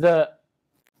the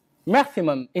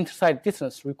maximum intersite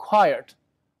distance required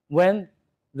when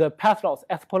the path loss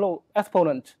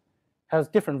exponent has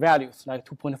different values, like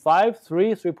 2.5,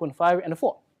 3, 3.5, and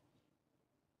 4.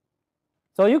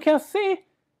 So you can see,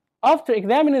 after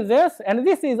examining this, and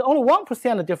this is only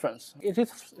 1% difference, it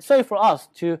is safe for us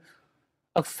to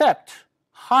accept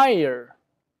higher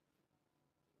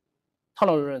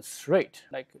tolerance rate,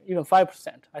 like even 5%.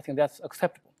 I think that's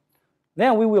acceptable.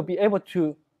 Then we will be able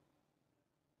to,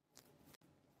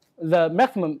 the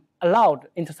maximum allowed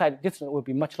intersite distance will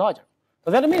be much larger. So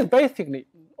that means basically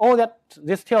all that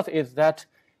this tells is that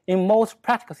in most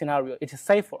practical scenarios, it is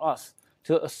safe for us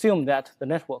to assume that the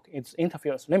network is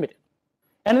interference limited.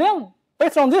 And then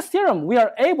based on this theorem, we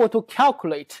are able to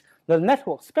calculate the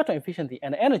network spectral efficiency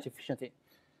and energy efficiency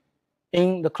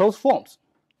in the closed forms.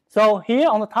 So here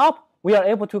on the top, we are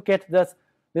able to get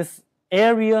this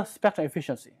area spectral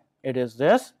efficiency. It is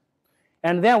this.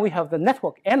 And then we have the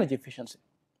network energy efficiency.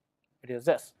 It is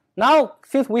this. Now,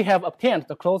 since we have obtained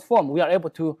the closed form, we are able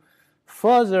to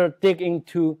further dig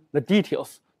into the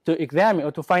details to examine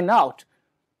or to find out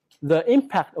the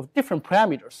impact of different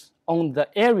parameters on the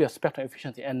area spectral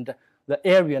efficiency and the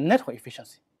area network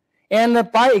efficiency.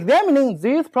 And by examining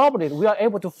these properties, we are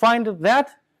able to find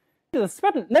that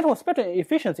the network spectral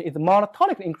efficiency is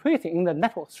monotonically increasing in the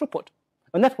network throughput,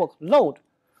 or network load.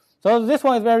 So this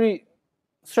one is very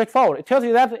straightforward. It tells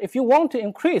you that if you want to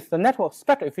increase the network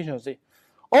spectral efficiency,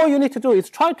 all you need to do is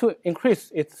try to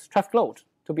increase its traffic load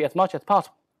to be as much as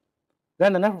possible.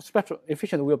 Then the network spectral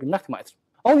efficiency will be maximized.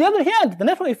 On the other hand, the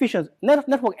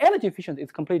network energy efficiency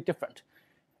is completely different.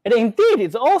 It indeed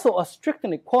is also a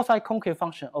strictly quasi-concave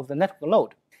function of the network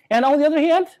load. And on the other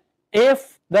hand,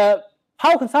 if the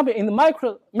power consumption in the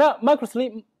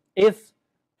microsleep is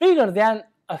bigger than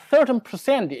a certain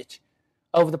percentage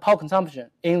of the power consumption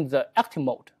in the active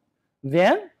mode,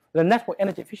 then the network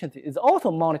energy efficiency is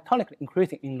also monotonically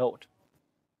increasing in load.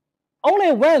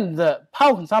 Only when the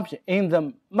power consumption in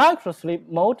the microsleep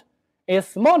mode is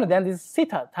smaller than this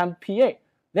theta times PA,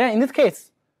 then in this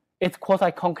case, it's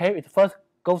quasi-concave. It first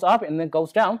goes up and then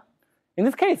goes down. In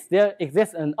this case, there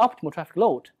exists an optimal traffic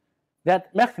load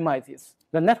that maximizes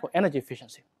the network energy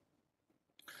efficiency.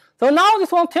 So now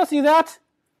this one tells you that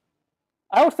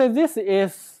I would say this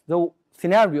is the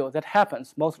scenario that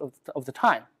happens most of the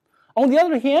time. On the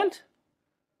other hand,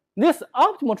 this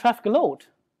optimal traffic load,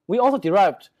 we also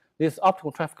derived this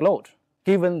optimal traffic load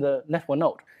given the network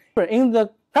node. In the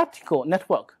practical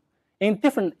network, in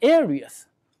different areas,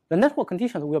 the network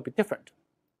conditions will be different.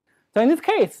 So in this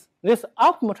case, this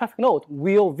optimal traffic load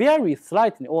will vary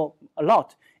slightly or a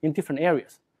lot in different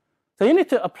areas. So you need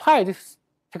to apply this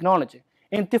technology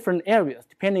in different areas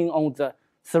depending on the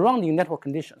surrounding network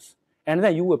conditions. And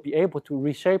then you will be able to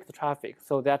reshape the traffic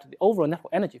so that the overall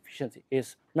network energy efficiency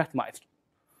is maximized.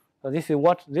 So this is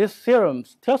what this theorem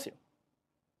tells you.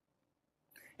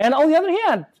 And on the other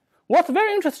hand, what's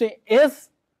very interesting is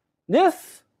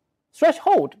this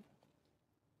threshold,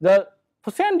 the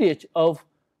percentage of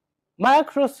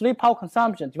microsleep power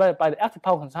consumption divided by the active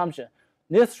power consumption,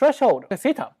 this threshold,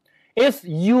 theta, is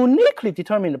uniquely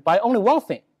determined by only one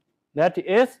thing, that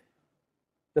is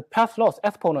the path loss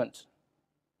exponent,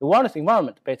 the wireless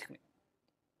environment, basically.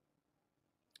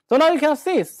 So now you can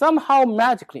see somehow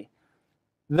magically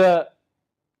the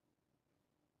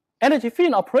energy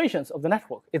efficient operations of the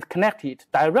network is connected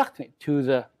directly to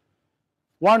the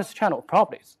wireless channel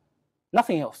properties,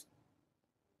 nothing else.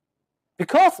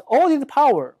 Because all these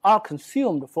power are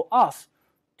consumed for us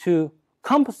to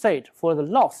compensate for the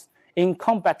loss in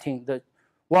combating the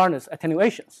wireless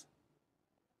attenuations.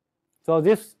 So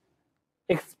this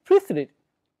explicitly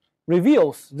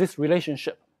reveals this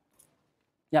relationship.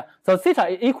 Yeah, so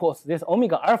theta equals this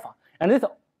omega alpha, and this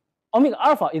omega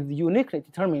alpha is uniquely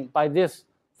determined by this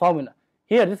formula.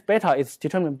 Here, this beta is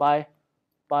determined by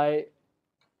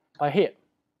here.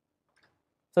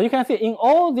 So you can see in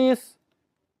all these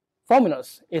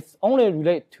formulas, it's only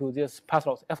related to this path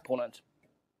loss exponent.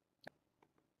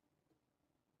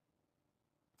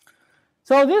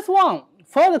 So this one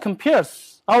further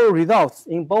compares our results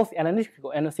in both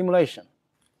analytical and simulation.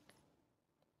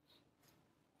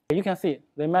 You can see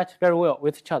they match very well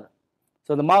with each other.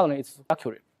 So the modeling is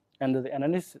accurate, and the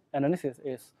analysis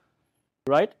is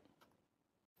right.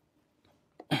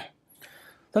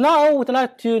 So now I would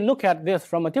like to look at this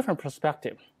from a different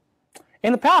perspective.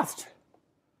 In the past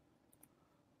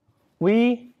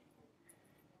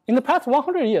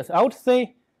 100 years, I would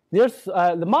say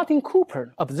the Martin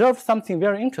Cooper observed something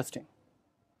very interesting.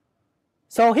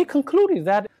 So he concluded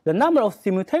that the number of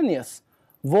simultaneous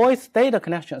voice data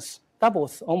connections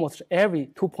doubles almost every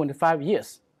 2.5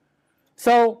 years.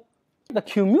 So the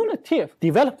cumulative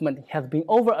development has been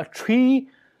over a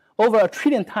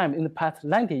trillion times in the past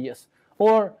 90 years,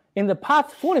 or in the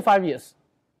past 45 years.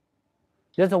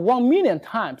 There's a 1 million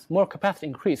times more capacity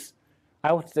increase.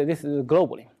 I would say this is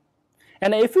globally.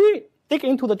 And if we dig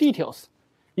into the details,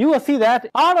 you will see that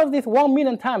out of this 1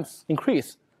 million times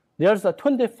increase, there's a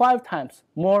 25 times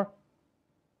more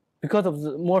because of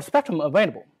the more spectrum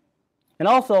available. And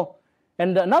also,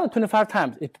 and another 25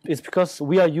 times is because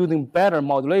we are using better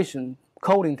modulation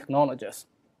coding technologies.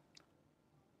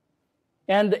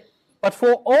 But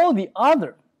for all the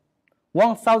other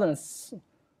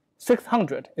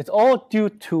 1,600, it's all due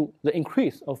to the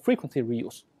increase of frequency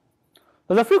reuse.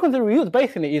 So the frequency reuse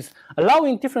basically is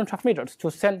allowing different transmitters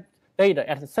to send data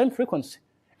at the same frequency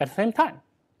at the same time.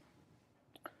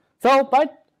 So by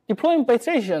deploying base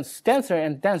stations denser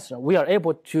and denser, we are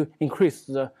able to increase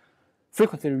the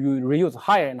frequency reuse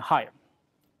higher and higher.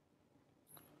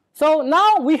 So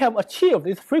now we have achieved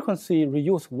this frequency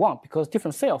reuse 1 because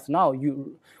different cells now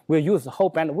will use the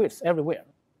whole bandwidth everywhere.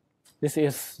 This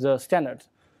is the standard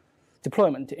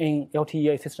deployment in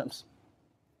LTE systems.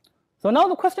 So now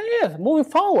the question is,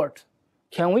 moving forward,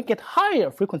 can we get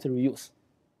higher frequency reuse?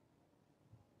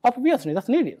 Obviously, that's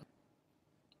needed.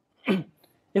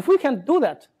 If we can do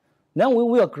that, then we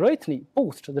will greatly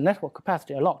boost the network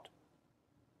capacity a lot.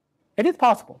 It is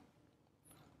possible.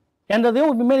 And there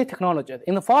will be many technologies.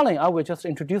 In the following, I will just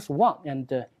introduce one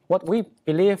and what we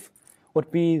believe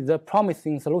would be the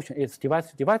promising solution is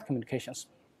device-to-device communications.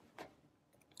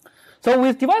 So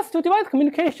with device-to-device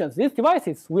communications, these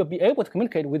devices will be able to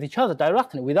communicate with each other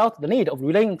directly without the need of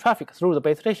relaying traffic through the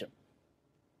base station.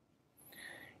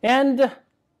 And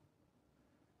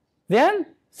then,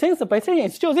 since the base station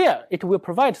is still there, it will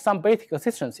provide some basic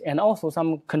assistance and also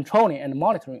some controlling and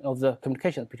monitoring of the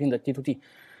communications between the D2D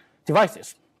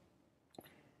devices.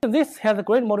 This has a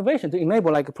great motivation to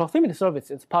enable like proximity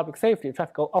services, public safety,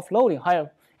 traffic offloading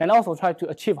higher, and also try to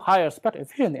achieve higher spectral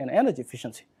efficiency and energy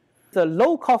efficiency. It's a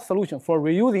low-cost solution for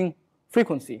reusing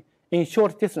frequency in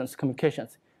short-distance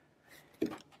communications.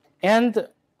 And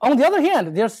on the other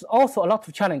hand, there's also a lot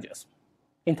of challenges.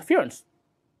 Interference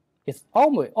is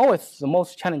always the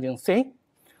most challenging thing.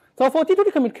 So for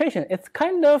D2D communication, it's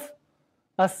kind of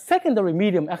a secondary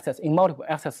medium access in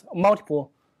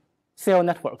multiple cell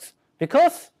networks.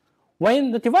 Because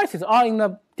when the devices are in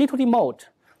the D2D mode,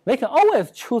 they can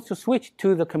always choose to switch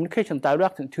to the communication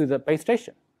directly to the base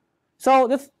station. So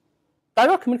this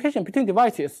direct communication between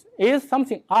devices is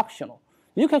something optional.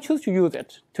 You can choose to use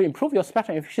it to improve your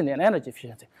spectral efficiency and energy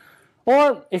efficiency.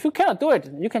 Or if you cannot do it,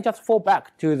 you can just fall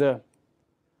back to the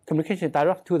communication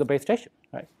direct to the base station.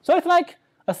 Right? So it's like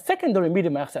a secondary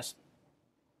medium access.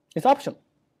 It's optional.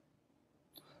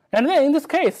 And then in this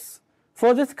case,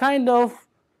 for this kind of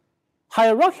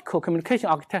hierarchical communication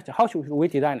architecture, how should we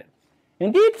design it?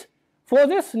 Indeed, for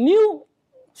this new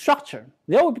structure,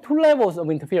 there will be two levels of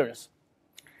interference.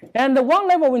 And one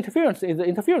level of interference is the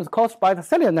interference caused by the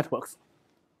cellular networks.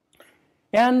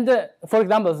 And for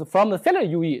example, from the cellular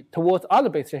UE towards other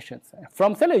base stations,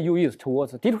 from cellular UEs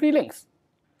towards the D2D links.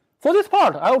 For this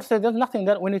part, I would say there's nothing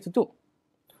that we need to do.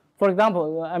 For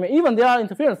example, even there are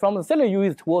interference from the cellular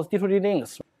UEs towards D2D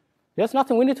links. There's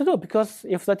nothing we need to do because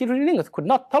if the D2D links could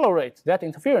not tolerate that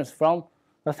interference from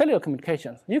the cellular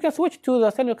communications, you can switch to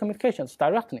the cellular communications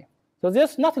directly. So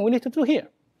there's nothing we need to do here.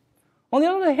 On the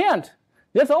other hand,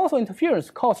 there's also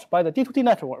interference caused by the D2D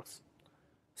networks.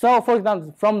 So for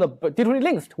example, from the D2D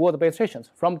links towards the base stations,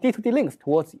 from D2D links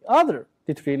towards the other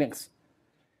D2D links.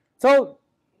 So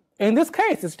in this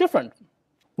case, it's different.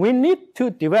 We need to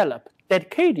develop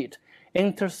dedicated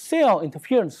inter-cell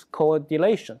interference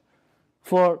coordination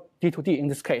for D2D in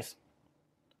this case.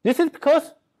 This is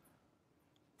because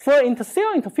for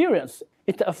inter-cell interference,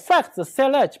 it affects the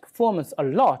cell edge performance a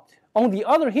lot. On the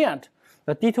other hand,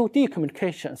 the D2D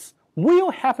communications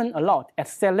will happen a lot at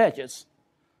cell edges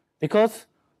because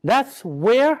that's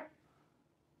where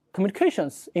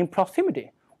communications in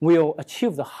proximity will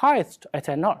achieve the highest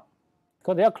SNR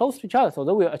because they are close to each other, so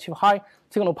they will achieve high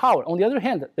signal power. On the other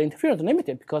hand, the interference is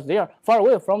limited because they are far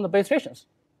away from the base stations.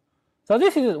 So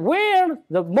this is where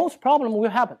the most problem will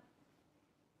happen.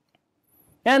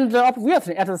 And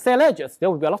obviously, at the cell edges, there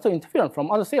will be a lot of interference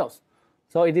from other cells.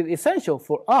 So it is essential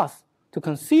for us to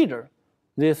consider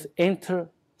this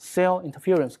inter-cell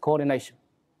interference coordination.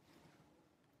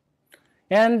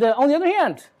 And on the other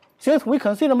hand, since we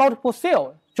consider multiple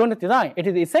cell joint design, it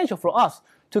is essential for us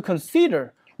to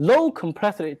consider low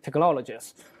complexity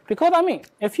technologies. Because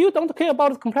if you don't care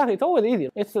about the complexity, it's always easy.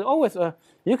 It's always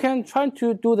you can try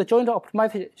to do the joint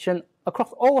optimization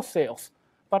across all cells,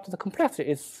 but the complexity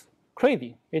is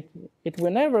crazy. It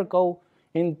will never go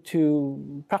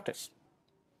into practice.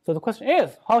 So the question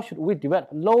is, how should we develop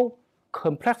low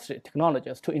complexity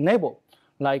technologies to enable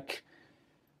like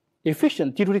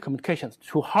efficient D2D communications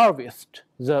to harvest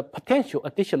the potential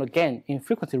additional gain in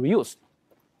frequency reuse?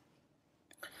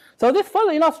 So this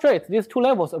further illustrates these two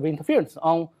levels of interference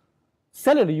on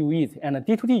cellular UEs and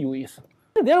D2D UEs.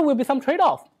 There will be some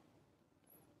trade-off.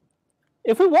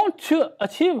 If we want to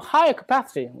achieve higher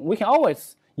capacity, we can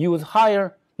always use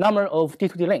higher number of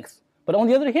D2D links. But on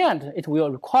the other hand, it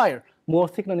will require more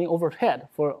signaling overhead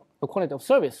for the quality of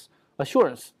service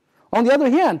assurance. On the other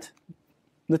hand,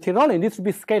 the technology needs to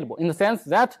be scalable in the sense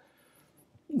that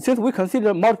since we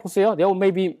consider multiple cells, there may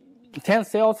be 10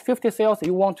 cells, 50 cells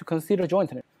you want to consider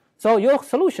jointly. So your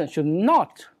solution should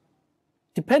not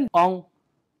depend on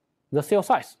the cell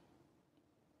size.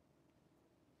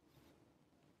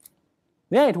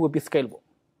 Then it will be scalable.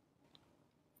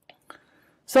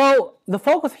 So the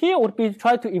focus here would be to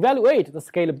try to evaluate the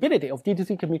scalability of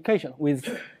D2C communication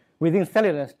within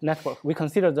cellular network. We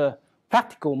consider the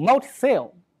practical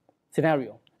multi-cell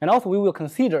scenario. And also we will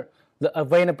consider the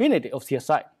availability of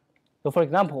CSI. So for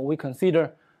example, we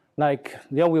consider like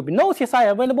there will be no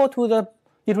CSI available to the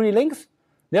D2D links.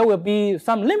 There will be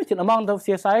some limited amount of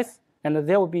CSIs, and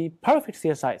there will be perfect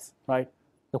CSIs, right?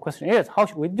 The question is, how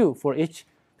should we do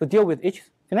to deal with each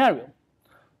scenario?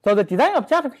 So the design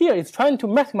objective here is trying to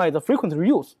maximize the frequency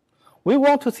reuse. We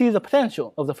want to see the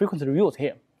potential of the frequency reuse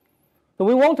here. So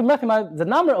we want to maximize the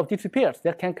number of D2D pairs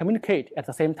that can communicate at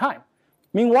the same time.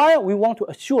 Meanwhile, we want to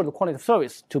assure the quality of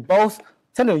service to both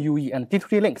cellular UE and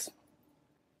D2D links.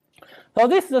 So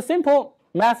this is a simple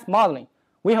math modeling.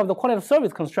 We have the quality of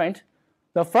service constraint.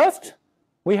 The first,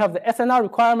 we have the SNR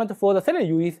requirement for the cellular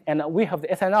UEs, and we have the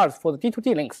SNRs for the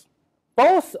D2D links.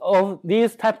 Both of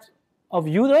these types of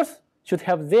users should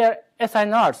have their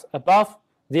SNRs above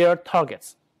their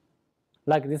targets,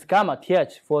 like this gamma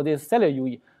TH for this cellular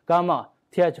UE, gamma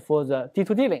TH for the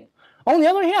D2D link. On the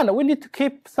other hand, we need to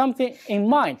keep something in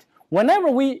mind. Whenever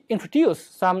we introduce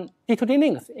some D2D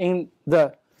links in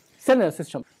the cellular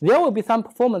system, there will be some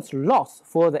performance loss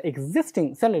for the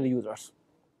existing cellular users.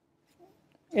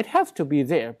 It has to be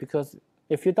there, because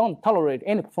if you don't tolerate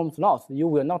any performance loss, you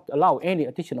will not allow any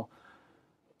additional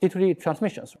D2D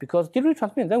transmissions, because D2D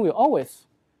transmission then will always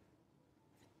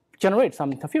generate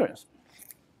some interference.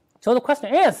 So the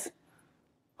question is,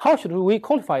 how should we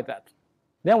quantify that?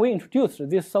 Then we introduce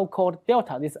this so-called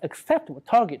delta, this acceptable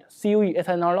target CUE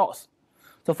SNR loss.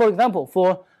 So for example,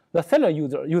 for the cellular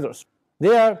users,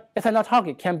 their SNR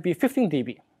target can be 15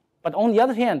 dB. But on the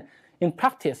other hand, in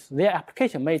practice, their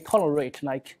application may tolerate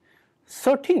like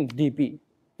 13 dB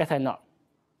SNR.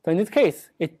 So in this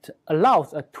case, it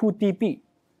allows a 2 dB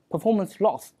performance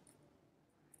loss.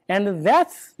 And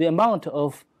that's the amount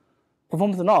of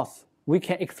performance loss we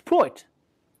can exploit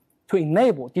to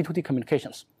enable D2D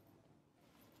communications.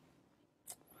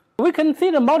 We can see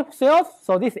the multiple cells.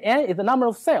 So this N is the number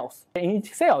of cells. In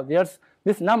each cell, there's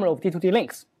this number of D2D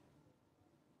links.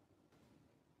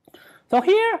 So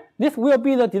here, this will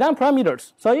be the design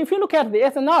parameters. So if you look at the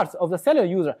SNRs of the cellular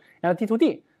user and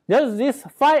D2D, there's this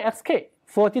phi xk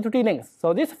for D2D links.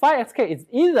 So this phi xk is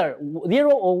either 0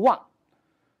 or 1.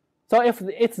 So if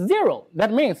it's 0,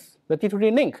 that means the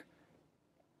D2D link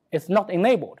is not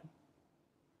enabled.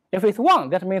 If it's 1,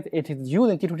 that means it is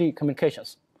using D2D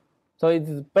communications. So it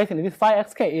is basically this phi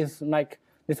xk is like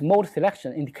this mode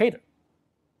selection indicator.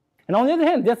 And on the other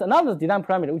hand, there's another design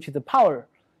parameter, which is the power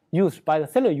used by the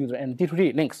cellular user and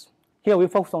D2D links. Here we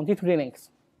focus on D2D links.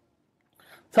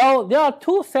 So there are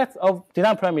two sets of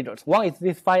design parameters. One is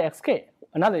this phi xk,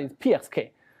 another is pxk.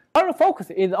 Our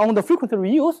focus is on the frequency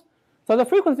reuse. So the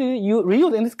frequency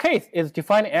reuse in this case is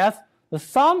defined as the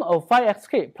sum of phi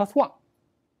xk plus 1.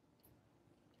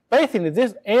 Basically,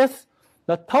 this is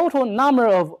the total number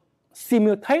of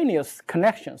simultaneous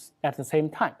connections at the same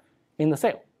time in the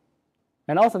cell.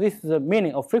 And also this is the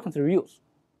meaning of frequency reuse.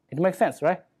 It makes sense,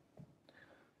 right?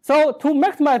 So to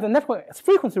maximize the network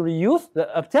frequency reuse,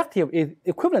 the objective is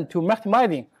equivalent to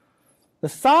maximizing the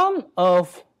sum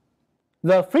of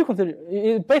the frequency.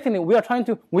 Basically,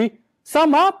 we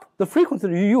sum up the frequency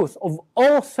reuse of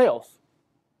all cells.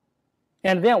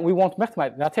 And then we want to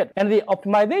maximize, that's it. And the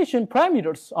optimization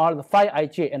parameters are the phi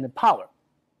ij and the power.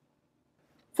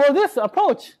 For this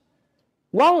approach,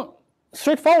 one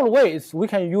straightforward way is we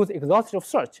can use exhaustive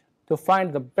search to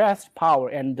find the best power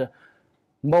and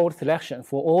mode selection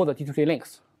for all the D2D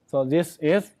links. So this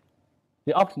is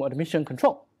the optimal admission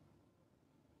control.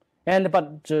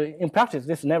 But in practice,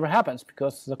 this never happens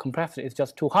because the complexity is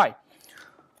just too high.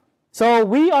 So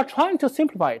we are trying to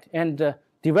simplify it and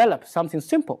develop something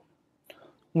simple.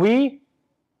 We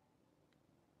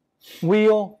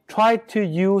will try to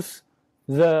use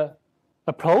the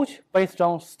approach based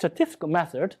on statistical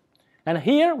method. And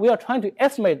here we are trying to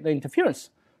estimate the interference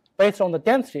based on the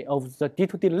density of the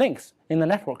D2D links in the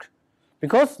network.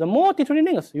 Because the more D2D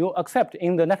links you accept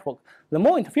in the network, the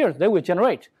more interference they will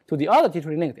generate to the other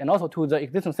D2D links and also to the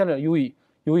existing cellular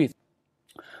UEs.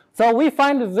 So we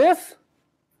find this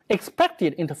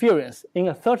expected interference in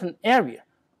a certain area,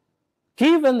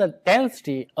 given the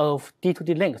density of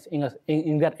D2D links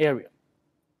in that area.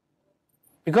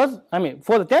 Because,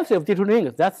 for the density of D2D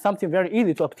links, that's something very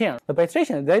easy to obtain. The base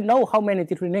station, they know how many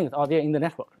D2D links are there in the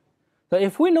network. So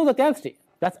if we know the density,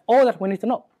 that's all that we need to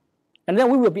know. And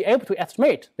then we will be able to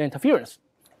estimate the interference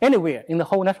anywhere in the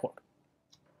whole network.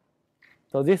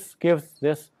 So this gives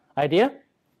this idea.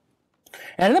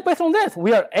 And then based on this,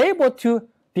 we are able to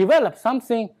develop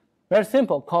something very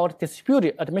simple called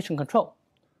distributed admission control.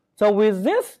 So with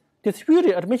this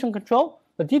distributed admission control,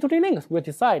 the D2D links will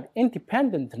decide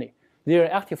independently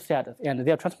their active status and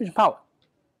their transmission power.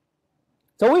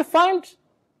 So we find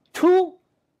two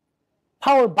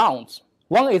power bounds.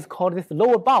 One is called this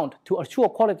lower bound to assure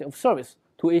quality of service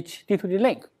to each D2D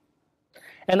link.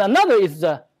 And another is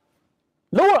the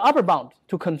lower upper bound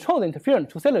to control the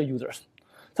interference to cellular users.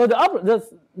 So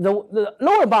the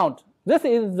lower bound, this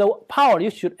is the power you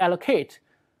should allocate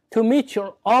to meet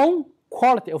your own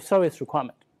quality of service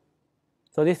requirement.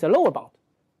 So this is the lower bound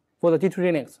for the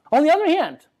D2D links. On the other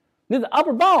hand, this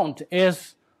upper bound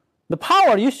is the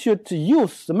power you should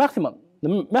use, the maximum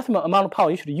amount of power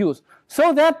you should use,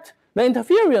 so that the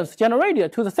interference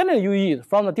generated to the cellular UEs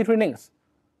from the D2D links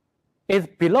is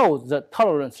below the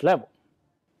tolerance level.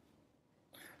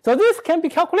 So this can be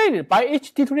calculated by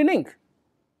each D2D link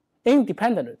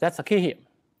independently. That's the key here.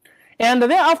 And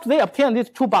then after they obtain these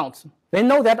two bounds, they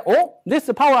know that, oh, this is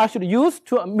the power I should use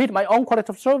to meet my own quality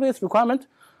of service requirement.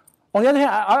 On the other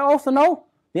hand, I also know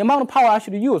the amount of power I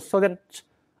should use so that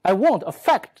I won't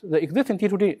affect the existing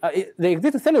D2D, the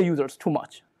existing cellular users too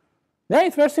much. Then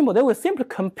it's very simple. They will simply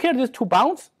compare these two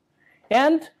bounds,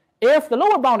 and if the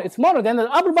lower bound is smaller than the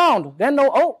upper bound, then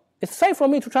know, oh, it's safe for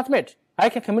me to transmit. I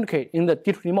can communicate in the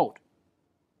D2D mode.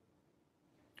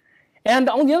 And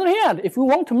on the other hand, if we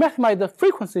want to maximize the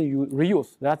frequency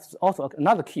reuse, that's also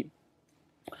another key.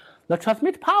 The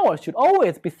transmit power should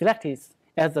always be selected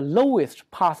as the lowest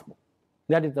possible.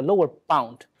 That is the lower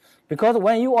bound. Because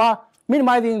when you are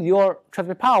minimizing your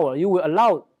transmit power, you will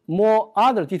allow more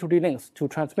other D2D links to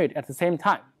transmit at the same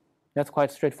time. That's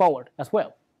quite straightforward as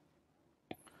well.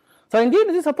 So indeed,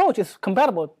 this approach is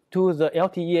compatible to the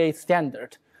LTEA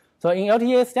standard. So in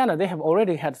LTEA standard, they have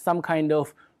already had some kind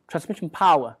of transmission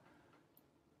power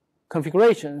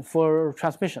configuration for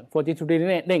transmission for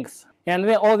D2D links. And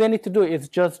then all they need to do is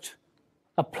just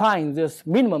applying this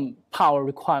minimum power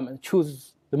requirement,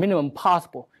 choose the minimum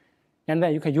possible, and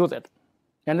then you can use it.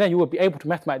 And then you will be able to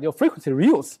maximize your frequency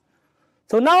reuse.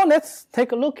 So now let's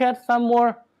take a look at some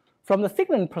more from the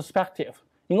signaling perspective.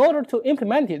 In order to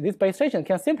implement it, this base station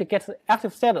can simply get the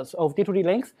active status of D2D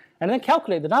links and then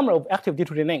calculate the number of active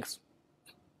D2D links.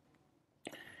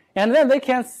 And then they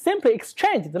can simply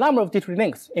exchange the number of D2D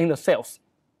links in the cells.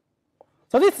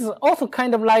 So this is also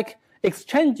kind of like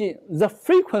exchanging the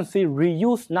frequency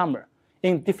reuse number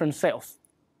in different cells.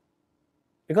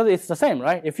 Because it's the same,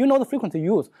 right? If you know the frequency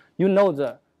use, you know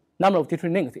the number of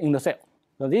D2D links in the cell.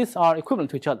 So these are equivalent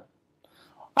to each other.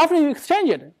 After you exchange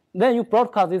it, then you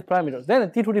broadcast these parameters. Then the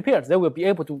D2D pairs, they will be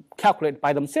able to calculate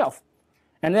by themselves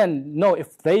and then know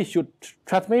if they should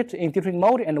transmit in D2D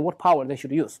mode and what power they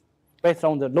should use based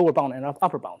on the lower bound and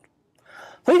upper bound.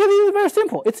 So you can see it's very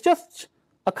simple. It's just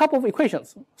a couple of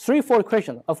equations, 3-4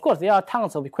 equations. Of course, there are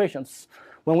tons of equations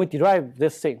when we derive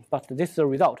this thing, but this is the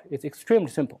result. It's extremely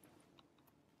simple.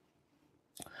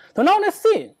 So now let's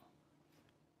see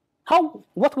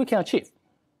what we can achieve.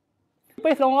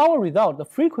 Based on our result, the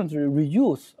frequency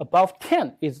reuse above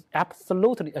 10 is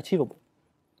absolutely achievable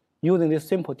using this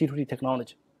simple D2D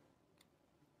technology.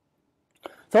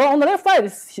 So on the left side,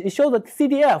 it shows the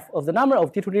CDF of the number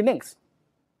of D2D links.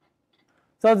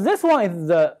 So this one is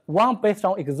the one based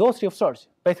on exhaustive search.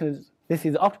 Basically, this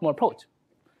is the optimal approach.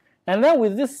 And then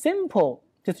with this simple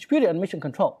distributed admission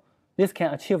control, this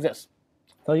can achieve this.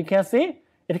 So you can see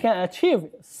it can achieve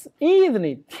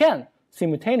easily 10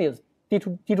 simultaneous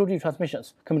D2D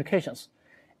transmissions, communications,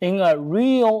 in a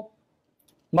real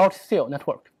multi-cell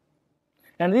network.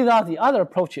 And these are the other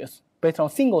approaches based on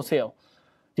single-cell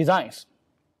designs.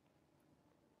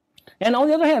 And on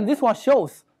the other hand, this one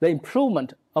shows the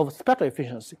improvement of spectral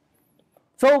efficiency.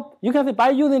 So you can see by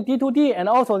using D2D and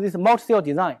also this multi-cell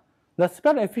design, the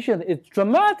spectral efficiency is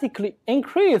dramatically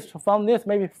increased from this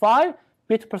maybe 5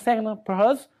 bits per second per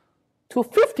hertz to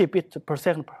 50 bits per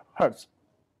second per hertz.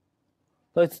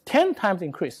 So it's 10 times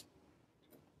increase.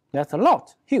 That's a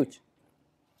lot, huge.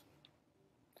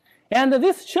 And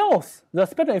this shows the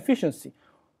spectral efficiency.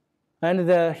 And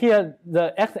here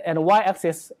the X and Y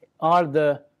axis are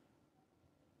the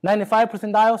 95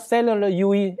 percentile cellular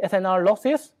UE SNR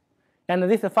losses, and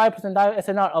this is 5 percentile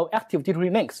SNR of active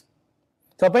D2D links.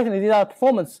 So basically, these are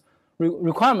performance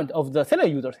requirement of the cellular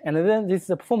users, and then this is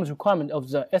the performance requirement of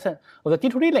the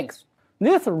D2D links.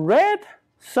 This red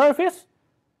surface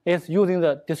is using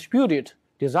the distributed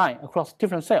design across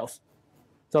different cells.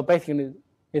 So basically,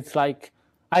 it's like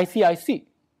IC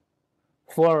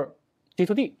for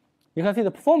D2D. You can see the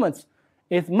performance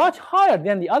is much higher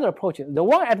than the other approaches. The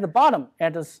one at the bottom,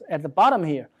 at the bottom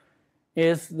here,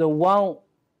 is the one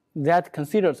that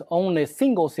considers only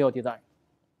single cell design.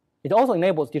 It also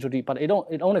enables D2D, but it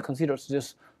only considers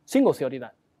this single cell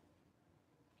design.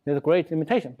 There's a great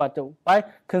limitation, but by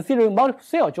considering multiple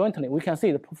cell jointly, we can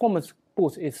see the performance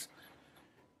boost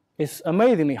is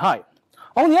amazingly high.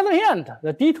 On the other hand,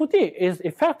 the D2D is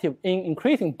effective in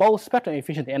increasing both spectral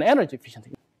efficiency and energy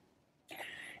efficiency.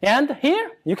 And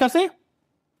here you can see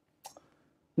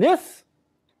this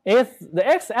is the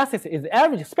x-axis is the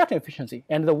average spectral efficiency,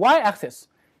 and the y-axis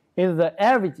is the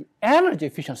average energy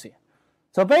efficiency.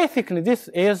 So basically, this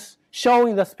is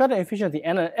showing the spectral efficiency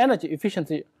and energy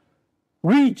efficiency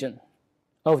region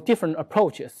of different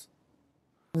approaches.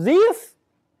 This,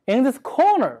 in this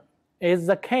corner, is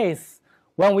the case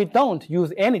when we don't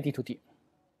use any D2D.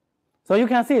 So you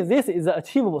can see this is an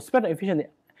achievable spectral efficient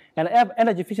and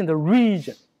energy efficient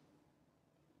region.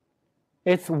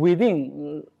 It's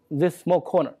within this small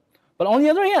corner. But on the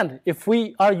other hand, if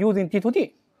we are using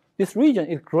D2D, this region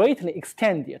is greatly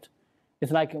extended.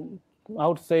 It's like, I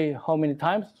would say, how many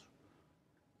times?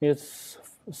 It's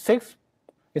 6.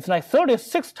 It's like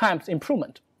 36 times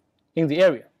improvement in the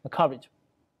area, the coverage.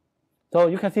 So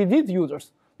you can see these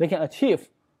users, they can achieve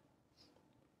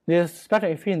this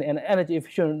spectral efficiency and energy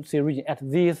efficiency region at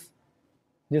these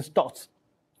dots.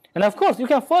 And of course, you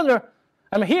can further,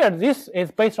 here this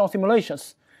is based on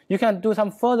simulations. You can do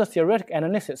some further theoretical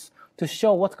analysis to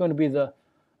show what's going to be the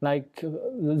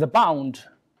bound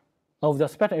of the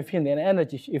spectral efficiency and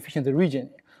energy efficiency region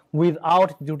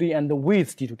without D2D and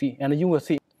with D2D. And you will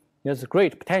see there's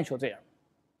great potential there,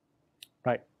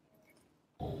 right?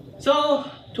 So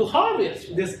to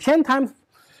harvest this 10 times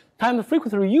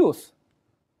frequency reuse,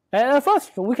 at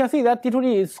first we can see that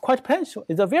D2D is quite potential.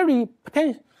 It's a very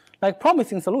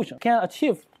promising solution. Can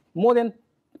achieve more than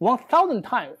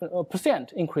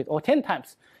 1,000% increase or 10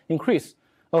 times increase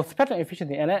of spectral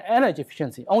efficiency and energy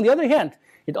efficiency. On the other hand,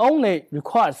 it only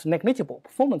requires negligible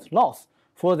performance loss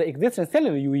for the existing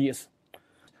cellular UEs.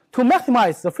 To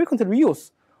maximize the frequency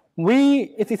reuse,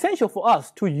 it's essential for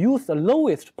us to use the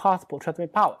lowest possible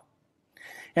transmit power.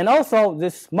 And also,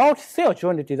 this multi-cell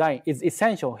joint design is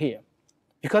essential here.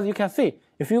 Because you can see,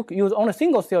 if you use only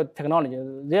single cell technology,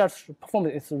 their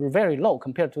performance is very low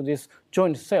compared to this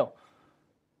joint cell,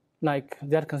 like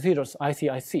that considers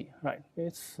ICIC, right?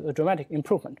 It's a dramatic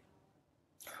improvement.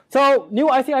 So new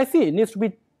ICIC needs to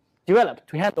be developed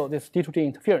to handle this D2D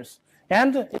interference.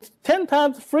 And it's 10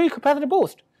 times free capacity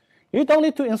boost. You don't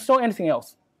need to install anything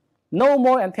else. No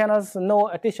more antennas, no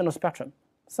additional spectrum.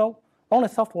 So only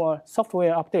software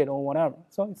update or whatever.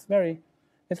 So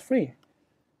it's free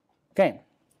game.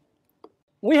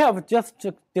 We have just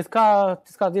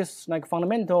discussed this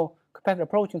fundamental capacity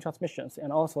approaching transmissions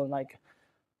and also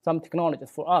some technologies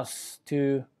for us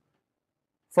to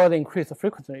further increase the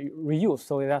frequency reuse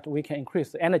so that we can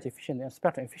increase the energy efficiency and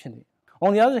spectral efficiency.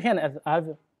 On the other hand, as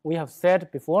we have said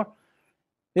before,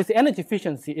 this energy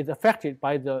efficiency is affected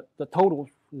by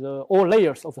all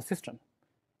layers of the system.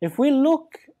 If we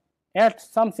look at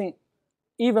something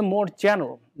even more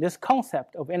general, this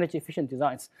concept of energy efficient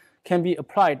designs can be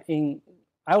applied in,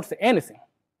 I would say, anything.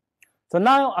 So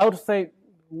now I would say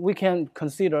we can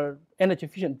consider energy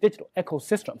efficient digital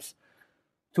ecosystems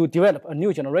to develop a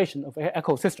new generation of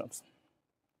ecosystems.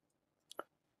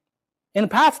 In the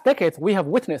past decades, we have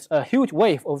witnessed a huge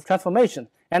wave of transformation,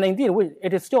 and indeed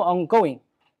it is still ongoing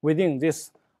within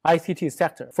this ICT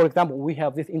sector. For example, we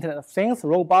have this Internet of Things,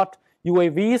 robot,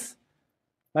 UAVs,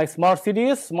 like smart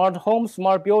cities, smart homes,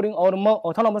 smart building,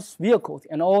 autonomous vehicles,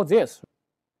 and all this.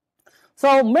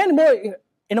 So many more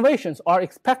innovations are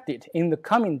expected in the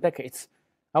coming decades,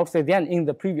 I would say, than in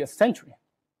the previous century.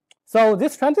 So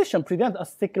this transition presents a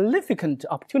significant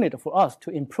opportunity for us to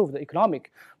improve the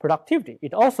economic productivity.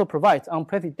 It also provides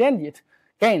unprecedented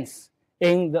gains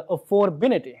in the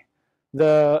affordability,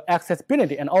 the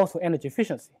accessibility, and also energy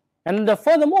efficiency. And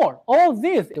furthermore, all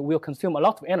this will consume a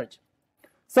lot of energy.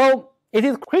 So it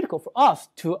is critical for us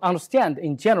to understand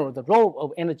in general the role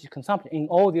of energy consumption in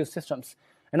all these systems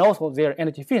and also their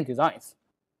energy efficient designs.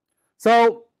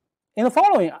 So in the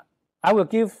following, I will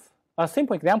give a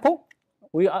simple example.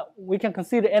 We can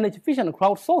consider energy efficient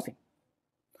crowdsourcing.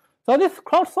 So this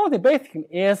crowdsourcing basically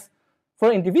is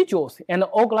for individuals and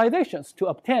organizations to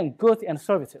obtain goods and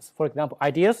services. For example,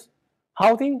 ideas,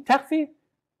 housing, taxi,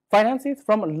 finances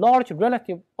from a large,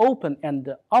 relative, open,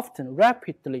 and often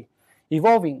rapidly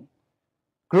evolving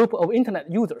group of internet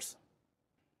users.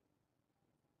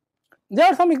 There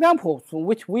are some examples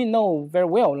which we know very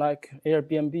well, like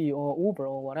Airbnb or Uber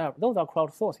or whatever. Those are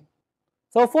crowdsourcing.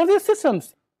 So for these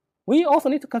systems, we also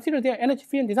need to consider their energy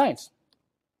efficient designs.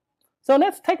 So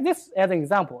let's take this as an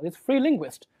example. It's Free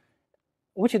Linguist,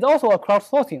 which is also a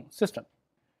crowdsourcing system.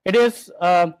 It is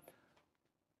a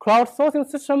crowdsourcing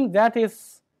system that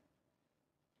is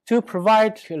to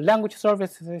provide language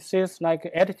services like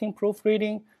editing,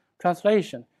 proofreading,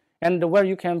 translation, and where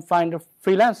you can find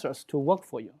freelancers to work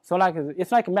for you. So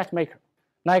it's like a matchmaker.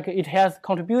 It has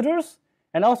contributors,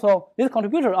 and also these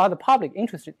contributors are the public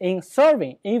interested in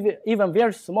serving even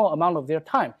very small amount of their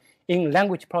time in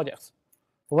language projects.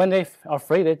 When they are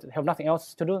free, they have nothing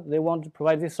else to do, they want to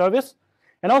provide this service.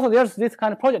 And also there's this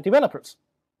kind of project developers,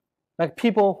 like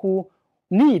people who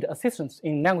need assistance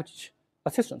in language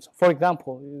assistance. For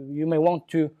example, you may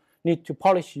need to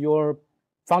polish your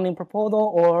funding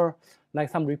proposal or like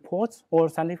some reports or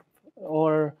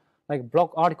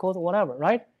blog articles or whatever,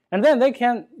 right? And then they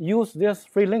can use this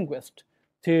free linguist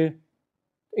to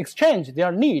exchange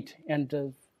their need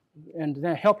and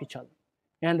then help each other.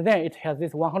 And then it has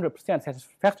this 100%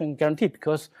 satisfaction guarantee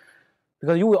because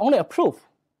you will only approve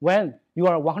when you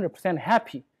are 100%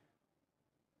 happy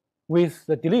with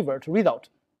the delivered result.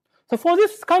 So for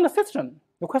this kind of system,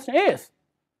 the question is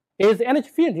energy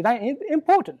efficient design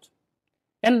important?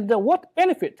 And what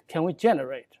benefit can we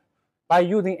generate by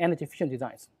using energy efficient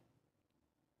designs?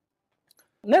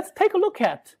 Let's take a look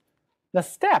at the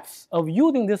steps of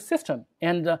using this system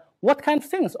and what kind of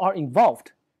things are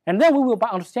involved. And then we will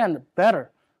understand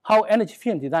better how energy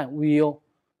efficient design will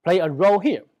play a role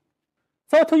here.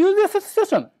 So to use this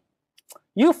system,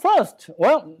 you first,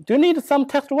 do you need some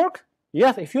text work?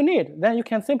 Yes, if you need, then you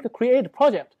can simply create a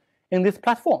project in this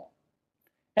platform.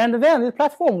 And then this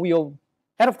platform will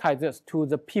advertise this to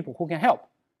the people who can help.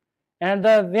 And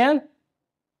then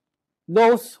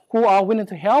those who are willing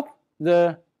to help,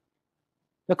 the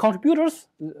contributors,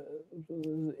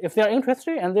 if they are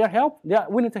interested and they are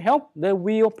willing to help, they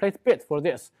will place bids for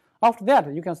this. After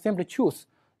that, you can simply choose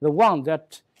the one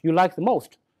that you like the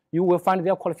most. You will find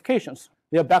their qualifications,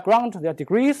 their background, their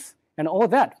degrees, and all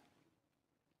that.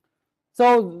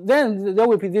 So then there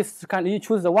will be this kind of, you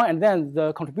choose the one, and then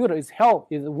the contributor is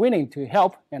willing to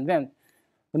help, and then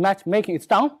the matchmaking is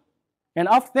done. And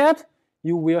after that,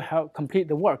 you will complete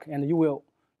the work, and you will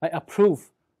approve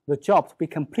the job to be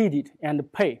completed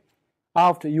and pay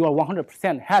after you are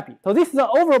 100% happy. So this is the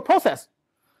overall process.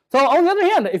 So on the other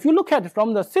hand, if you look at it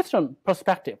from the system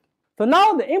perspective, so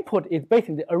now the input is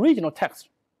basically the original text,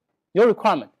 your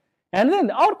requirement. And then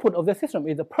the output of the system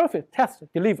is the perfect text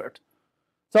delivered.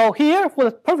 So here, for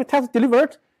the perfect text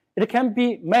delivered, it can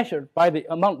be measured by the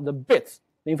amount of the bits,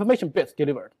 the information bits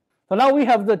delivered. So now we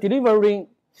have the delivering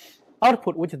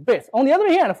output, which is bits. On the other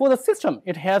hand, for the system,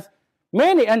 it has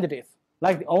many entities,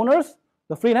 like the owners,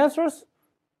 the freelancers,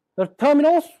 the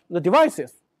terminals, the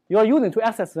devices you are using to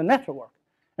access the network,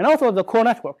 and also the core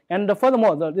network, and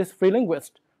furthermore, this free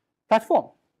linguist platform.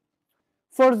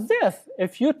 For this,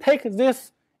 if you take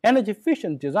this energy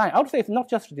efficient design, I would say it's not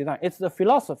just design, it's the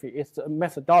philosophy, it's the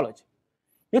methodology.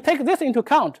 You take this into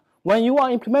account when you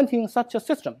are implementing such a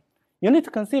system. You need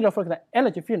to consider, for example,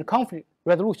 energy efficient conflict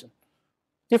resolution.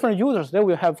 Different users, they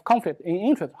will have conflict in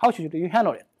interest. How should you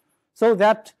handle it? So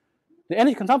that the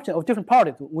energy consumption of different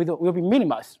parties will be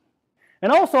minimized.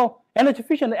 And also energy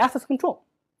efficient access control.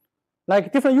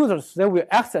 Like different users, they will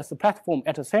access the platform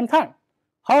at the same time.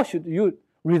 How should you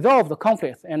resolve the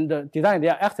conflicts and design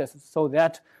their access so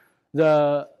that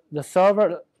the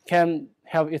server can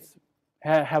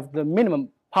have the minimum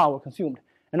power consumed?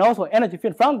 And also energy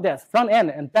efficient front end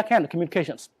and back end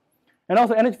communications. And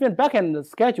also energy efficient back end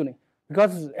scheduling,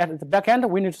 because at the back end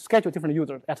we need to schedule different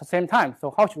users at the same time.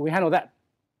 So how should we handle that?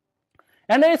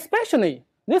 And especially,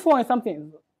 this one is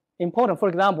something important. For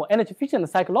example, energy efficient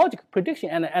psychological prediction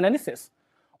and analysis.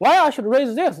 Why I should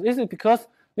raise this? This is because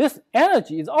this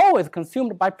energy is always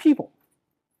consumed by people.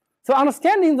 So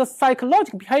understanding the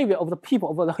psychological behavior of the people,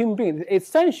 of the human beings, is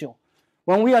essential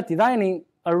when we are designing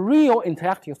a real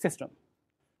interactive system.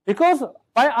 Because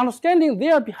by understanding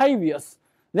their behaviors,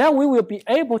 then we will be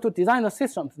able to design the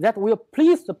systems that will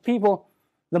please the people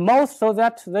the most, so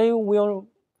that they will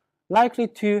likely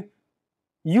to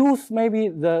use maybe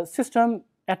the system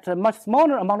at a much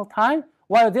smaller amount of time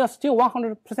while they are still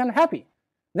 100% happy.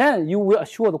 Then you will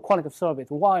assure the quality of service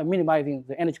while minimizing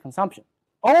the energy consumption.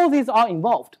 All these are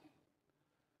involved.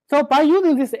 So by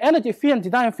using this energy efficient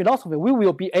design philosophy, we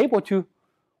will be able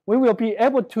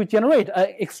to generate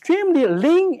an extremely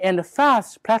lean and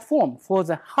fast platform for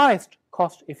the highest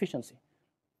cost efficiency.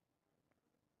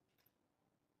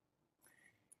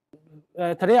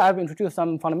 Today I've introduced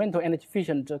some fundamental energy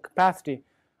efficient capacity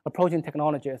approaching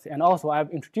technologies, and also I've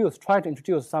tried to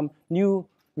introduce some new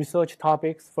research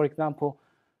topics. For example,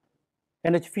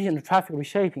 energy efficient traffic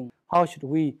reshaping. How should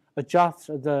we adjust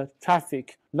the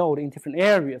traffic load in different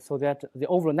areas so that the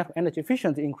overall network energy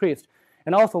efficiency increased?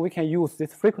 And also we can use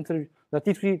this frequency, the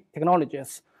D3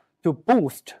 technologies, to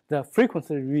boost the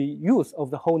frequency reuse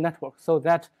of the whole network so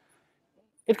that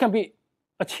it can be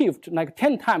achieved like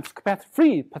 10 times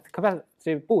capacity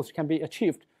boost can be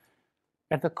achieved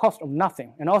at the cost of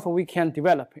nothing. And also we can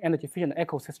develop energy efficient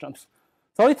ecosystems.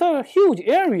 So it's a huge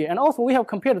area, and also we have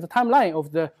compared the timeline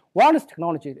of the wireless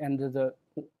technology and the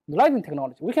lighting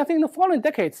technology. We can think in the following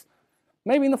decades,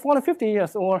 maybe in the following 50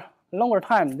 years or longer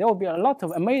time, there will be a lot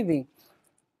of amazing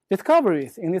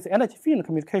discoveries in these energy efficient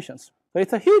communications. So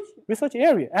it's a huge research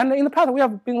area. And in the past, we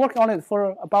have been working on it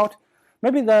for about,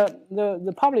 maybe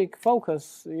the public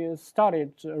focus is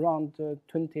started around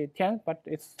 2010, but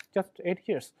it's just 8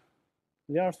 years.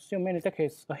 There are still many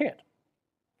decades ahead.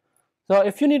 So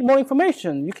if you need more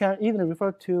information, you can even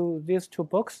refer to these two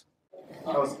books.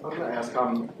 I was going to ask,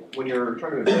 when you're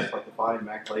trying to address like the phi and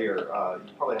Mach layer,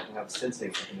 you probably have to have sensing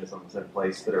mechanisms in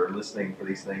place that are listening for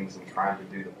these things and trying to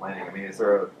do the planning. I mean, is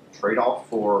there a trade-off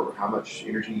for how much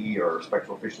energy or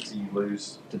spectral efficiency you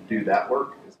lose to do that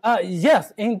work?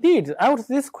 Yes, indeed.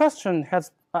 This question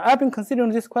I've been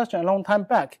considering this question a long time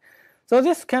back. So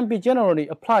this can be generally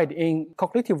applied in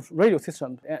calculative radio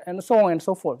systems and so on and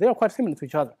so forth. They are quite similar to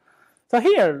each other. So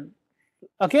here,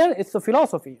 again, it's the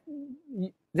philosophy.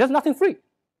 There's nothing free.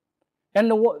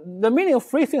 And the meaning of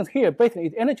free things here basically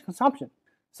is energy consumption.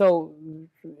 So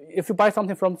if you buy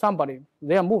something from somebody,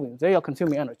 they are moving, they are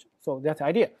consuming energy. So that's the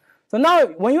idea. So now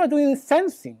when you are doing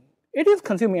sensing, it is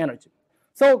consuming energy.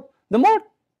 So the more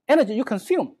energy you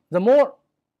consume, the more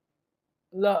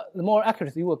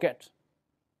accuracy you will get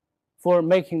for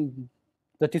making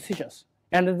the decisions.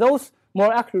 And those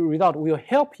more accurate results will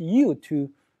help you to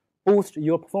boost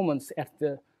your performance at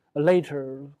the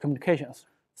later communications.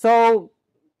 So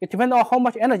it depends on how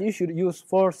much energy you should use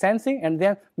for sensing and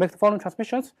then make the following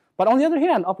transmissions. But on the other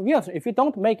hand, obviously, if you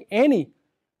don't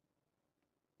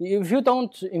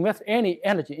invest any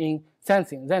energy in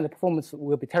sensing, then the performance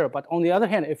will be terrible. But on the other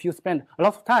hand, if you spend a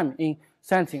lot of time in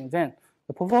sensing, then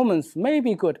the performance may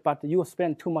be good, but you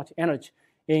spend too much energy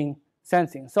in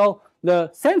sensing. So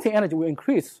the sensing energy will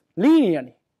increase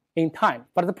linearly in time,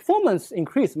 but the performance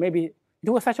increase maybe it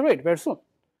will saturate very soon.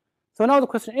 So now the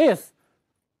question is,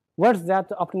 where's that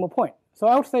optimal point? So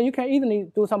I would say you can easily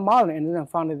do some modeling and then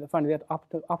find that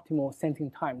optimal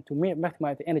sensing time to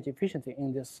maximize the energy efficiency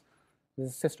in this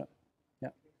system. Yeah.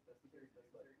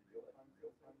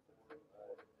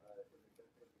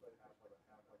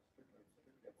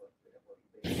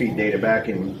 Feed data back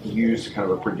and use kind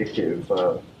of a predictive.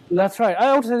 That's right.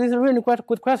 I would say this is really quite a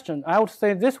good question. I would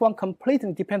say this one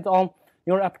completely depends on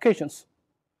your applications.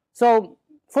 So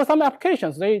for some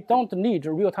applications, they don't need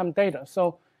real-time data.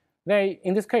 So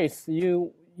in this case,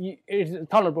 it is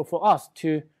tolerable for us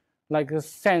to like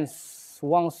sense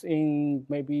once in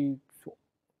maybe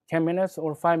 10 minutes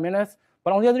or 5 minutes.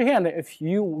 But on the other hand, if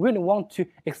you really want to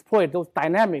exploit those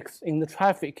dynamics in the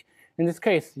traffic, in this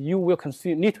case, you will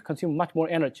need to consume much more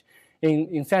energy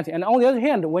in sensing. And on the other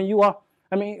hand, when you are,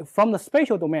 from the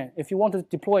spatial domain, if you want to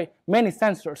deploy many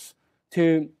sensors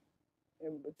to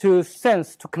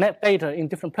connect data in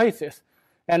different places,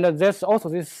 and there's also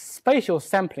this spatial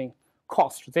sampling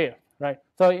cost there, right?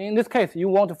 So in this case, you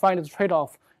want to find the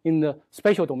trade-off in the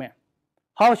spatial domain.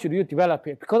 How should you develop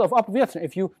it? Because of obviously,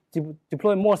 if you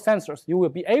deploy more sensors, you will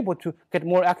be able to get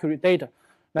more accurate data,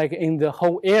 like in the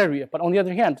whole area. But on the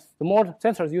other hand, the more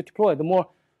sensors you deploy, the more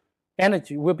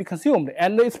energy will be consumed,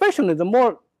 and especially the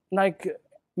more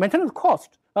maintenance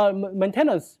cost,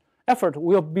 maintenance effort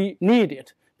will be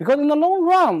needed. Because in the long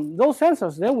run, those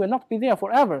sensors, they will not be there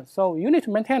forever. So you need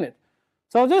to maintain it.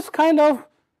 So this kind of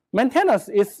maintenance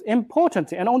is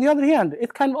important. And on the other hand,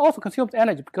 it kind of also consumes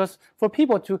energy, because for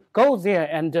people to go there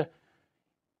and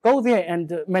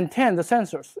maintain the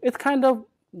sensors, it's kind of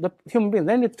the human beings,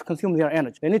 they need to consume their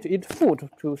energy. They need to eat food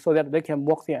so that they can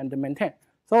walk there and maintain.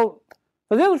 So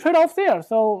there's a trade-off there.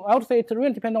 So I would say it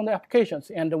really depends on the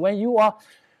applications. And when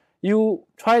you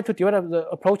try to develop the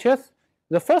approaches,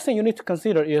 the first thing you need to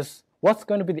consider is what's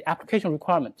going to be the application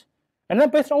requirement. And then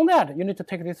based on that, you need to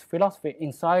take this philosophy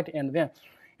inside and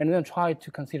then try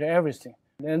to consider everything.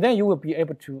 And then you will be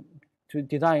able to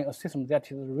design a system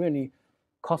that is really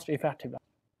cost-effective.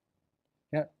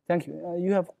 Yeah, thank you.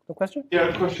 You have a question? Yeah,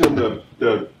 a question on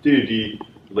the D-to-D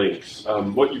links.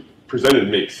 What you presented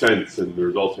makes sense, and the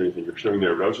results and everything you're showing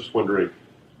there. But I was just wondering,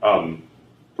 from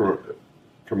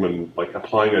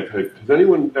applying that type, has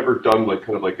anyone ever done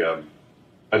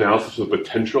analysis of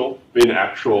potential in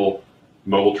actual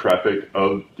mobile traffic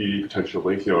of D potential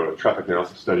links? A traffic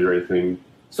analysis study or anything?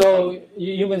 So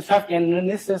you mean traffic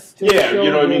analysis to yeah, show you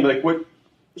know what I mean,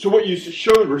 So what you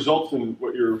showed results in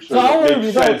what you're showing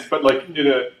makes sense, but in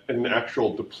an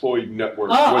actual deployed network,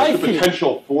 what's the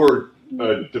potential for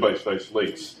device-to-device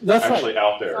links actually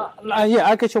out there? Yeah,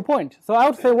 I get your point. So I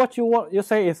would say what you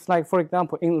say is for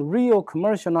example, in real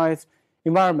commercialized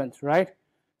environment, right?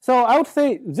 So I would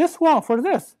say this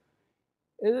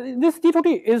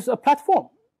D2D is a platform.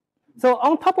 So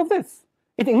on top of this,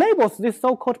 it enables these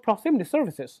so-called proximity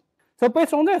services. So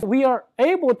based on this, we are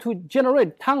able to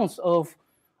generate tons of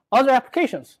other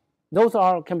applications. Those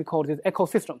can be called these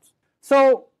ecosystems.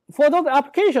 So for those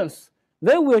applications,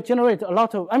 they will generate a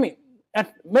lot of,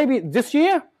 maybe this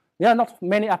year, there are not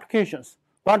many applications.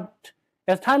 But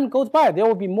as time goes by, there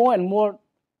will be more and more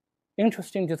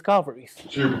interesting discoveries.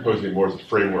 So you're proposing more as a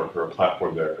framework or a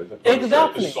platform there.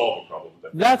 Exactly. To solve a problem.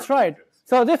 That's right.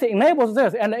 So this enables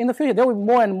this, and in the future there will be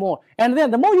more and more. And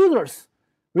then the more users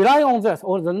rely on this,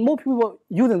 or the more people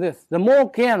using this, the more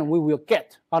gain we will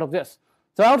get out of this.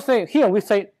 So I would say here we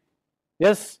say,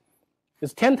 yes,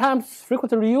 it's 10 times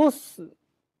frequency reuse,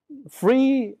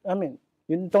 free. I mean,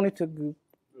 you don't need to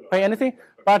pay anything,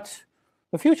 but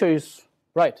the future is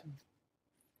right.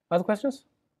 Other questions?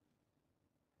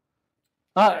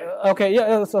 Okay,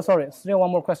 yeah, so sorry, still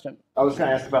one more question. I was going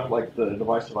to ask about like the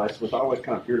device-to-device. Was it always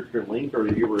kind of peer-to-peer linked, or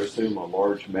did you ever assume a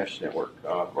large mesh network,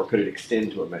 or could it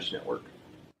extend to a mesh network?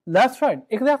 That's right,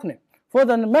 exactly. For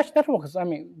the mesh networks, I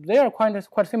mean, they are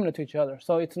quite similar to each other.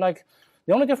 So it's like,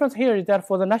 the only difference here is that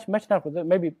for the mesh network,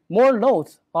 maybe more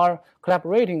nodes are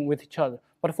collaborating with each other.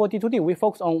 But for D2D, we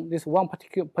focus on this one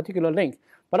particular link.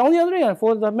 But on the other hand,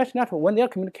 for the mesh network, when they are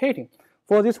communicating,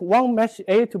 for this one mesh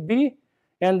A to B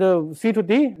and C to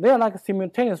D, they are like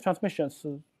simultaneous transmissions.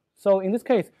 So in this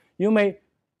case, you may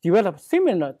develop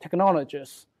similar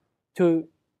technologies to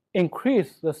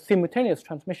increase the simultaneous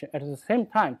transmission at the same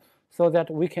time so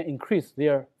that we can increase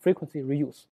their frequency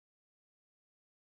reuse.